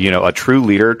 a true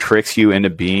leader tricks you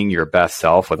into being your best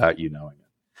self without you knowing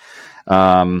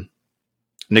it.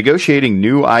 Negotiating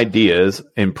new ideas,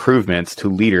 improvements to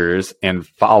leaders and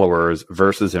followers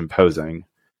versus imposing.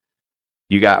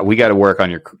 We got to work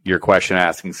on your question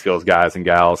asking skills, guys and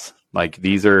gals. Like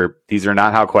these are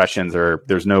not how questions are.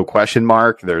 There's no question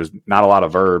mark. There's not a lot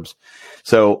of verbs.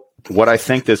 So what I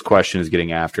think this question is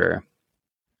getting after,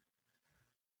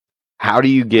 how do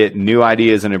you get new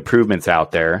ideas and improvements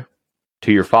out there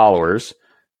to your followers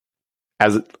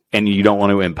and you don't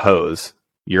want to impose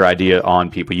your idea on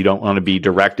people. You don't want to be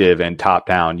directive and top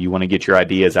down. You want to get your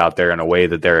ideas out there in a way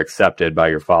that they're accepted by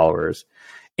your followers,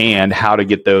 and how to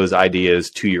get those ideas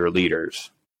to your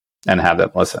leaders and have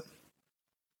them listen.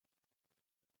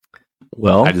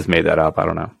 Well, I just made that up. I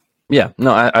don't know. Yeah,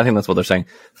 no, I think that's what they're saying.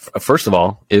 First of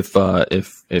all,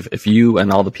 if you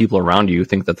and all the people around you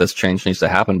think that this change needs to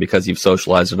happen because you've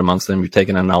socialized it amongst them, you've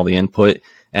taken in all the input,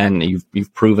 and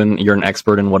you've proven you're an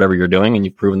expert in whatever you're doing, and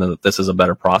you've proven that this is a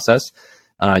better process,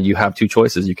 you have two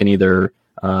choices. You can either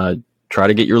try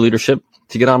to get your leadership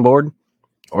to get on board,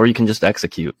 or you can just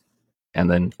execute, and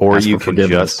then you can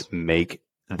just make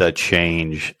the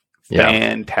change. Yeah.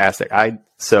 Fantastic.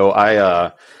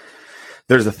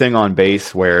 There's a thing on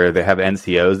base where they have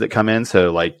NCOs that come in,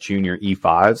 so like junior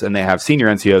E5s, and they have senior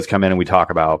NCOs come in, and we talk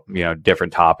about,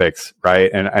 different topics,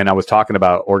 right? And I was talking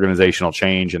about organizational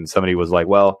change, and somebody was like,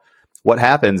 well, what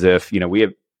happens if,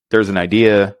 there's an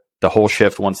idea, the whole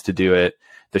shift wants to do it,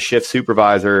 the shift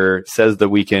supervisor says the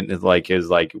weekend is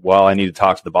like, well, I need to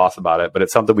talk to the boss about it, but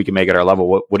it's something we can make at our level.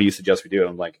 What do you suggest we do?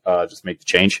 And I'm like, just make the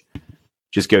change.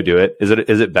 Just go do it. Is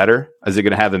it better? Is it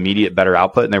going to have immediate better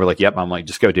output? And they were like, yep. I'm like,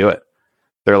 just go do it.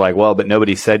 They're like, well, but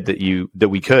nobody said that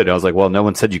we could. I was like, well, no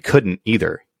one said you couldn't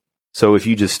either. So if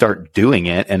you just start doing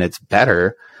it and it's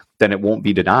better, then it won't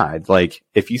be denied. Like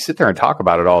if you sit there and talk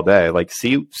about it all day, like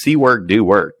see work, do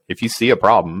work. If you see a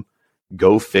problem,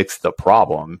 go fix the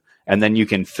problem. And then you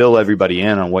can fill everybody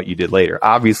in on what you did later.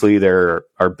 Obviously, there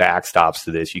are backstops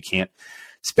to this. You can't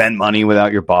spend money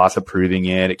without your boss approving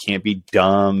it. It can't be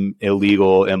dumb,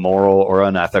 illegal, immoral, or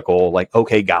unethical. Like,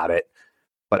 okay, got it.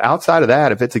 But outside of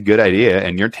that, if it's a good idea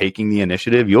and you're taking the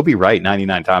initiative, you'll be right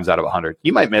 99 times out of 100.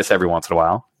 You might miss every once in a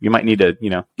while. You might need to,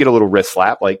 get a little wrist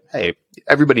slap. Like, hey,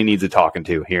 everybody needs a talking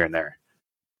to here and there.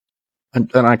 And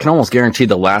I can almost guarantee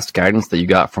the last guidance that you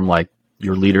got from like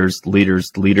your leaders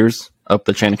up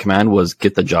the chain of command was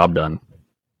get the job done.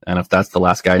 And if that's the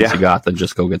last guidance you got, then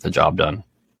just go get the job done.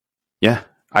 Yeah.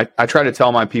 I try to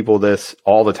tell my people this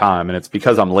all the time, and it's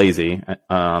because I'm lazy,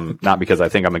 not because I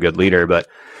think I'm a good leader, but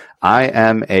I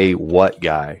am a what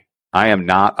guy. I am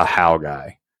not a how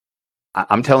guy.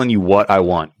 I'm telling you what I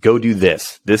want. Go do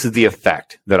this. This is the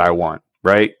effect that I want,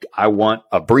 right? I want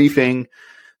a briefing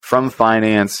from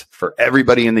finance for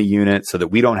everybody in the unit so that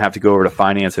we don't have to go over to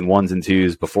finance in ones and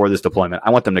twos before this deployment. I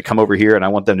want them to come over here and I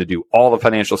want them to do all the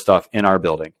financial stuff in our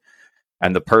building.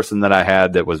 And the person that I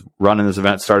had that was running this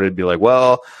event started to be like,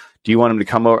 well, do you want him to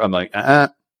come over? I'm like,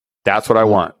 that's what I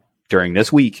want during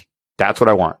this week. That's what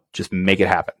I want. Just make it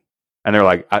happen. And they're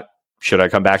like, should I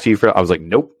come back to you for? I was like,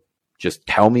 nope. Just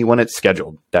tell me when it's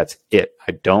scheduled. That's it.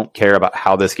 I don't care about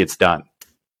how this gets done.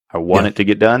 I want it to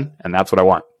get done, and that's what I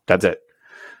want. That's it.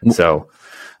 So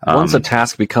once a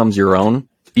task becomes your own,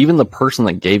 even the person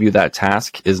that gave you that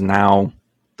task is now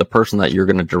the person that you're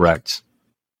going to direct.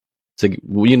 So,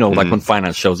 like when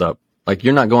finance shows up, like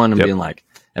you're not going and being like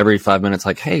every 5 minutes,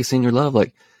 like, hey, senior love,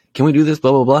 like, can we do this?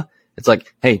 Blah, blah, blah. It's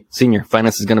like, hey, senior,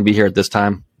 finance is going to be here at this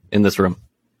time in this room.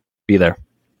 Be there.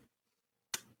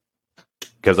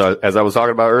 Because as I was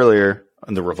talking about earlier,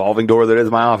 on the revolving door that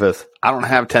is my office, I don't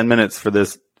have 10 minutes for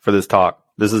this talk.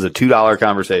 This is a $2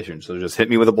 conversation. So just hit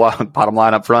me with a bottom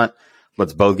line up front.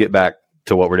 Let's both get back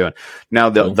to what we're doing.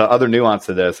 Now, the other nuance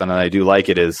to this, and I do like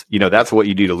it, is, that's what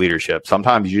you do to leadership.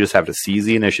 Sometimes you just have to seize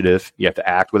the initiative. You have to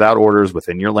act without orders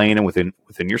within your lane and within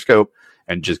your scope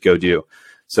and just go do.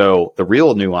 So the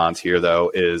real nuance here,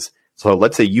 though, is, so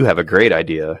let's say you have a great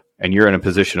idea and you're in a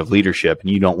position of leadership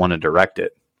and you don't want to direct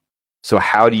it. So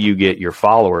how do you get your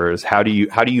followers? How do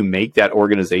you make that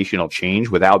organizational change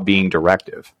without being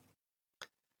directive?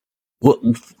 Well,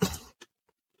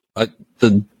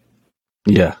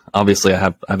 obviously I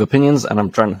have opinions, and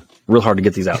I'm trying real hard to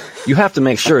get these out. You have to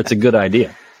make sure it's a good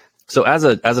idea. So as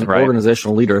an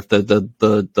organizational leader, if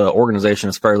the organization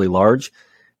is fairly large,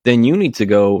 then you need to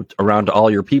go around to all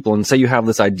your people and say you have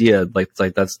this idea like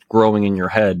that's growing in your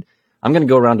head. I'm going to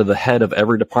go around to the head of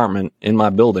every department in my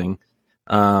building,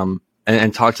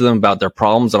 and talk to them about their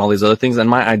problems and all these other things. And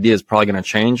my idea is probably going to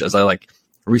change as I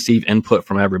receive input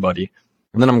from everybody.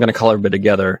 And then I'm going to call everybody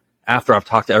together after I've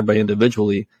talked to everybody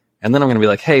individually. And then I'm going to be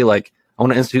like, hey, I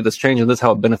want to institute this change, and this is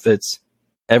how it benefits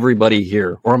everybody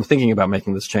here. Or I'm thinking about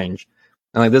making this change.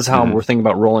 And this is how we're thinking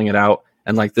about rolling it out.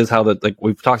 And this is how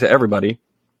we've talked to everybody,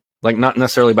 not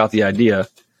necessarily about the idea,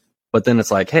 but then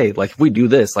it's like, hey, if we do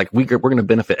this, we're going to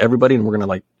benefit everybody, and we're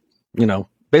going to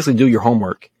basically do your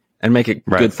homework and make it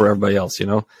good for everybody else,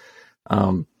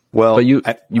 but you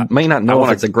may not know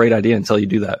if it's a great idea until you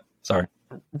do that. Sorry.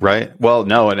 Right. Well,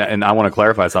 no. And I want to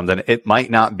clarify something. It might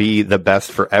not be the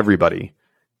best for everybody.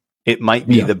 It might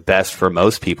be the best for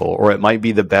most people, or it might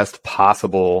be the best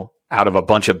possible out of a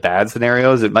bunch of bad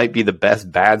scenarios. It might be the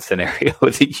best bad scenario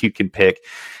that you can pick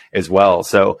as well.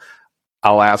 So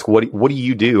I'll ask, what do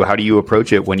you do? How do you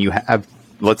approach it when you have,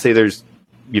 let's say there's,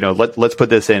 let's put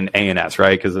this in A&S,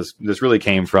 right? Because this really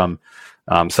came from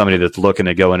somebody that's looking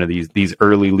to go into these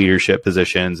early leadership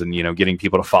positions and, getting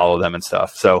people to follow them and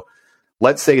stuff. So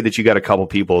let's say that you got a couple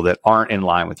people that aren't in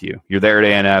line with you. You're there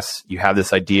at ANS, you have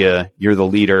this idea, you're the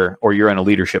leader, or you're in a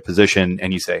leadership position,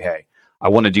 and you say, hey, I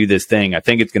want to do this thing. I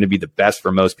think it's going to be the best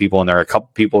for most people. And there are a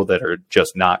couple people that are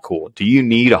just not cool. Do you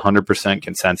need 100%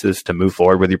 consensus to move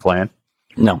forward with your plan?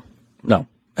 No.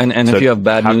 And so if you have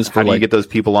bad news, how do you get those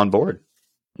people on board?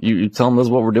 You tell them this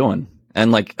is what we're doing.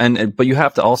 But you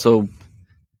have to also,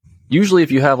 usually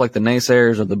if you have like the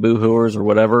naysayers or the boo-hooers or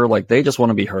whatever, like they just want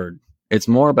to be heard. It's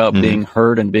more about being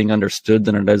heard and being understood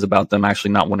than it is about them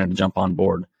actually not wanting to jump on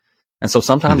board. And so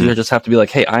sometimes you just have to be like,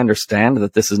 hey, I understand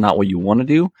that this is not what you want to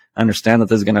do. I understand that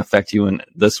this is going to affect you in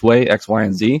this way, X, Y,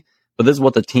 and Z, but this is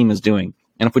what the team is doing.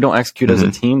 And if we don't execute as a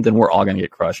team, then we're all going to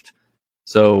get crushed.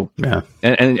 So, yeah.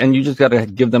 And you just got to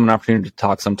give them an opportunity to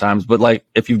talk sometimes. But like,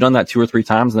 if you've done that 2 or 3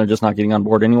 times and they're just not getting on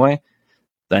board anyway,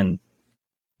 then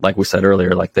like we said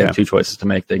earlier, like they have 2 choices to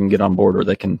make. They can get on board or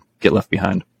they can get left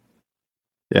behind.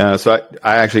 Yeah. So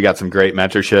I actually got some great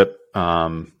mentorship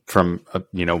from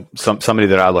somebody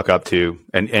that I look up to,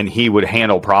 and he would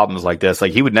handle problems like this.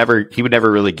 Like he would never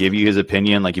really give you his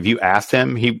opinion. Like if you asked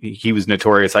him, he was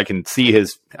notorious. I can see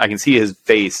his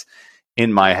face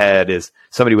in my head as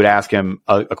somebody would ask him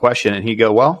a question, and he'd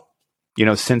go, well,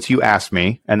 since you asked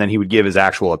me, and then he would give his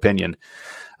actual opinion.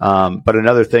 But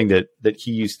another thing that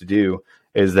he used to do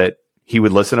is that he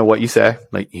would listen to what you say.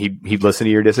 Like he'd listen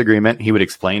to your disagreement. He would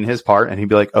explain his part, and he'd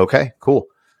be like, okay, cool.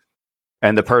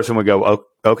 And the person would go, oh,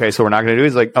 okay, so we're not going to do it.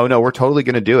 He's like, oh no, we're totally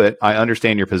going to do it. I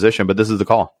understand your position, but this is the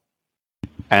call.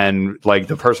 And like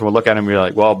the person would look at him and be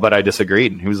like, well, but I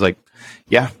disagreed. And he was like,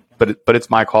 yeah, but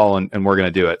it's my call and we're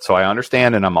going to do it. So I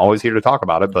understand. And I'm always here to talk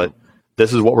about it, but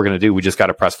this is what we're going to do. We just got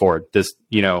to press forward. This,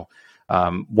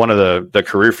 one of the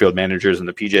career field managers in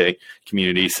the PJ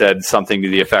community said something to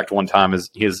the effect one time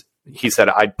he said,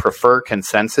 I'd prefer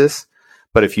consensus,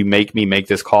 but if you make me make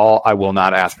this call, I will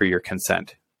not ask for your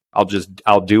consent.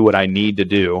 I'll do what I need to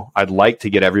do. I'd like to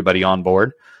get everybody on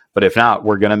board, but if not,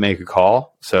 we're going to make a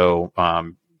call. So,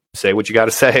 say what you got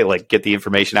to say, like get the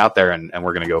information out there and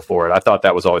we're going to go forward. I thought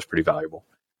that was always pretty valuable.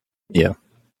 Yeah.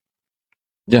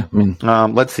 Yeah. I mean,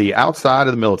 let's see, outside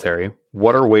of the military,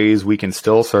 what are ways we can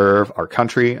still serve our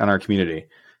country and our community?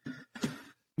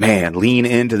 Man, lean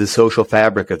into the social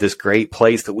fabric of this great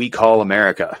place that we call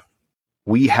America.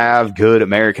 We have good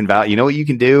American value. You know what you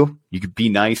can do? You can be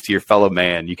nice to your fellow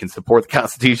man. You can support the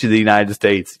Constitution of the United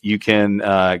States. You can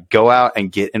go out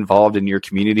and get involved in your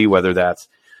community, whether that's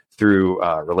through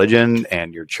religion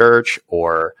and your church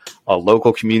or a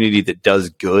local community that does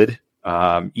good.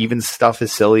 Even stuff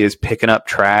as silly as picking up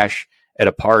trash at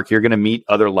a park. You're going to meet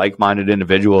other like-minded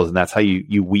individuals, and that's how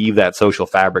you weave that social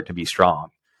fabric to be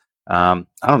strong. I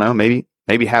don't know,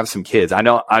 maybe have some kids. I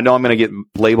know I'm going to get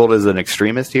labeled as an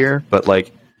extremist here, but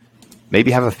like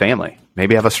maybe have a family,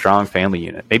 maybe have a strong family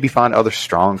unit, maybe find other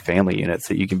strong family units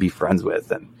that you can be friends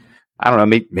with. And I don't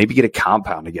know, maybe get a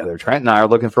compound together. Trent and I are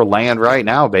looking for land right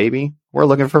now, baby. We're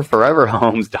looking for forever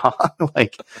homes, dog.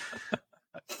 Like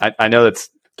I know it's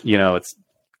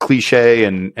cliche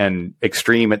and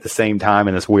extreme at the same time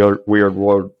in this weird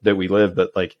world that we live,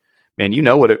 but like, man,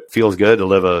 what it feels good to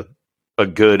live a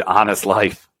good, honest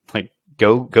life. Like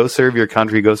go serve your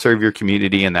country, go serve your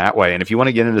community in that way. And if you want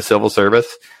to get into civil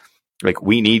service, like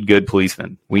we need good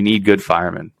policemen, we need good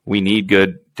firemen, we need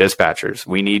good dispatchers,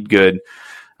 we need good,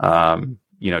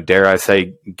 dare I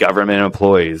say, government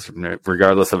employees,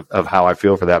 regardless of how I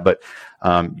feel for that. But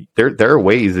there are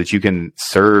ways that you can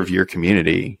serve your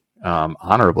community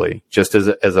honorably, just as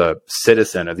a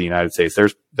citizen of the United States.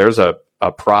 There's a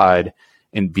pride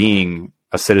in being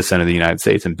a citizen of the United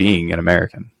States and being an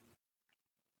American.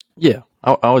 Yeah,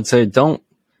 I would say don't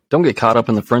get caught up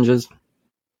in the fringes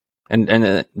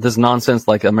and this nonsense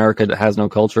like America that has no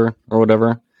culture or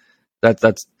whatever. That's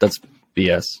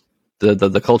BS.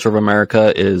 The culture of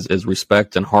America is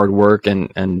respect and hard work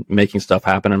and making stuff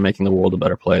happen and making the world a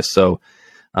better place. So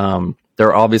there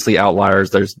are obviously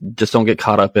outliers. Just don't get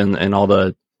caught up in all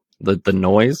the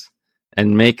noise.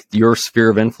 And make your sphere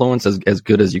of influence as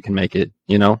good as you can make it,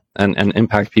 and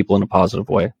impact people in a positive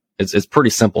way. It's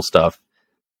pretty simple stuff.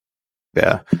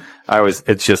 Yeah.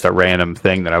 It's just a random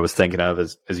thing that I was thinking of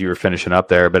as you were finishing up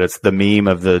there, but it's the meme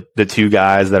of the 2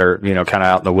 guys that are, kind of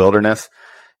out in the wilderness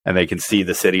and they can see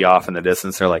the city off in the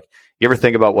distance. They're like, you ever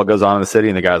think about what goes on in the city?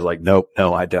 And the guy's like, nope,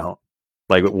 no, I don't.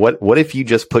 Like, what if you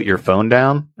just put your phone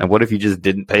down? And what if you just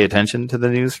didn't pay attention to the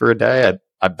news for a day?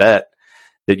 I bet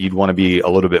that you'd want to be a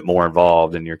little bit more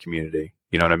involved in your community.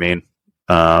 You know what I mean?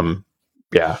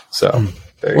 Yeah. So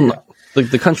there you go.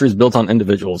 The country is built on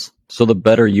individuals. So the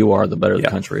better you are, the better the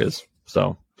country is.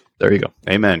 So There you go.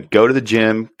 Amen. Go to the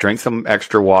gym, drink some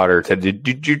extra water. Did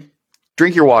you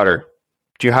drink your water?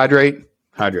 Do you hydrate?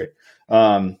 Hydrate.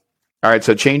 All right.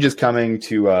 So changes coming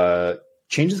to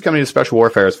Special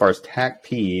Warfare as far as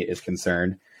TACP is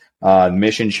concerned.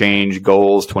 Mission change,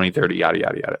 goals, 2030, yada,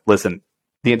 yada, yada. Listen,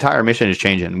 the entire mission is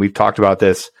changing. We've talked about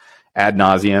this ad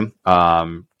nauseum.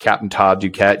 Captain Todd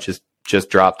Duquette just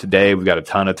dropped today. We've got a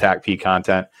ton of TACP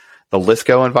content. The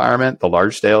LSCO environment, the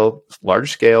large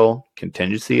scale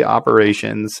contingency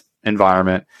operations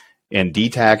environment, and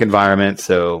DTAC environment,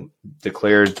 so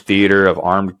declared theater of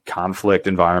armed conflict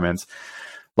environments.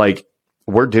 Like,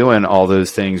 we're doing all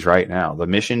those things right now. The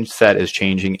mission set is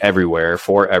changing everywhere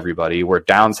for everybody. We're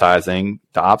downsizing.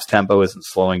 The ops tempo isn't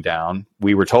slowing down.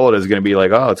 We were told it was going to be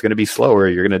like, oh, it's going to be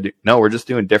slower. No, we're just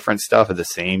doing different stuff at the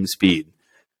same speed.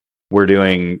 We're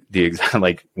doing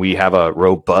we have a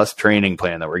robust training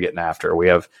plan that we're getting after. We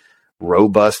have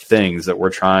robust things that we're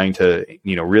trying to,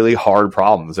 really hard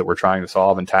problems that we're trying to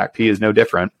solve. And TACP is no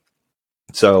different.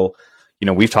 So,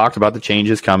 we've talked about the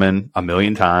changes coming a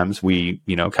million times. We,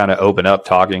 kind of open up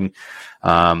talking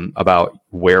about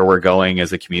where we're going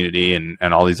as a community and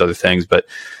all these other things. But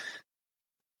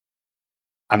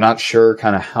I'm not sure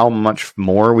kind of how much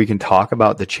more we can talk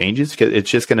about the changes, because it's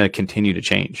just going to continue to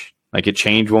change. Like, it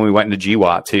changed when we went into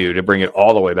GWAT too, to bring it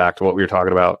all the way back to what we were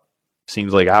talking about.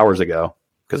 Seems like hours ago,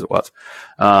 because it was.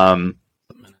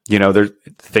 There's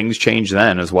things change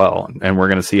then as well, and we're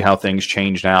going to see how things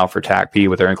change now for TACP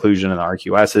with their inclusion in the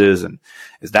RQSs. And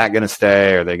is that going to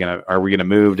stay? Are we going to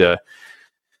move to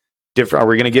different? Are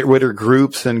we going to get rid of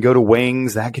groups and go to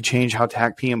wings? That could change how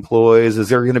TACP employs. Is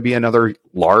there going to be another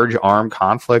large armed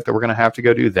conflict that we're going to have to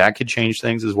go do? That could change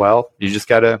things as well. You just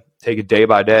got to take it day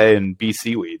by day and be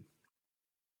seaweed.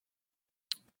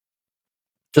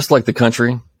 Just like the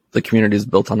country, the community is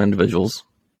built on individuals,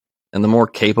 and the more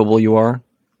capable you are,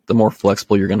 the more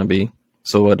flexible you're going to be.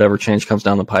 So whatever change comes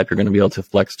down the pipe, you're going to be able to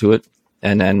flex to it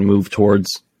and move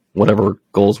towards whatever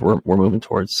goals we're moving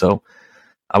towards. So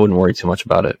I wouldn't worry too much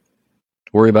about it.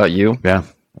 Worry about you. Yeah.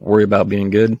 Worry about being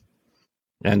good.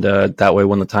 And that way,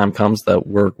 when the time comes, that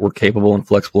we're capable and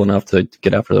flexible enough to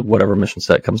get after whatever mission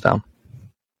set comes down.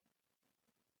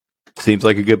 Seems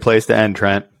like a good place to end,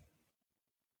 Trent.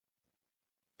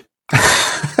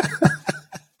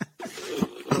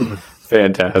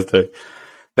 Fantastic.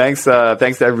 Thanks to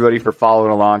everybody for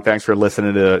following along. Thanks for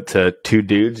listening to two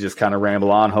dudes just kind of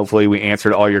ramble on. Hopefully we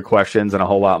answered all your questions and a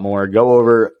whole lot more. Go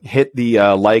over, hit the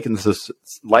like and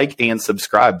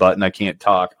subscribe button. I can't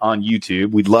talk on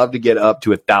YouTube. We'd love to get up to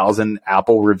 1,000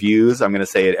 Apple reviews. I'm going to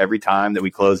say it every time that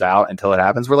we close out until it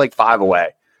happens. We're like 5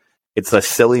 away. It's a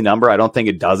silly number. I don't think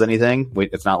it does anything.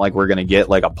 It's not like we're going to get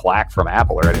like a plaque from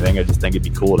Apple or anything. I just think it'd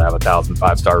be cool to have 1,000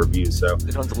 5-star reviews. So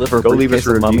they don't deliver. Go leave us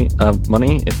a review.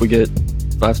 Money if we get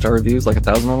 5-star reviews, like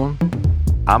 1,000 of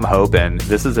them. I'm hoping.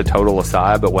 This is a total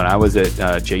aside, but when I was at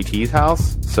JT's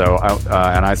house,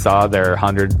 and I saw their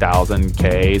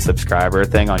 100,000K subscriber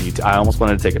thing on YouTube, I almost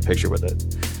wanted to take a picture with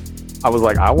it. I was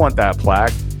like, I want that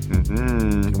plaque.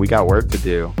 We got work to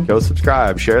do. Go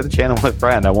subscribe. Share the channel with a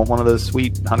friend. I want one of those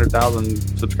sweet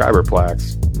 100,000 subscriber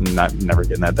plaques. Never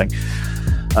getting that thing.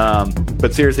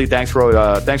 But seriously, thanks for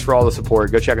all the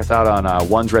support. Go check us out on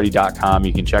onesready.com.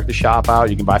 You can check the shop out.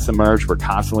 You can buy some merch. We're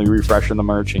constantly refreshing the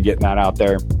merch and getting that out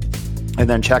there. And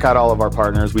then check out all of our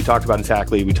partners. We talked about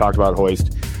Attack Lead. We talked about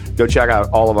Hoist. Go check out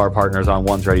all of our partners on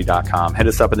onesready.com. Hit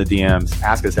us up in the DMs.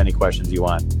 Ask us any questions you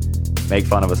want. Make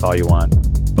fun of us all you want.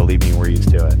 Believe me, we're used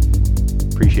to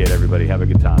it. Appreciate everybody. Have a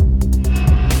good time.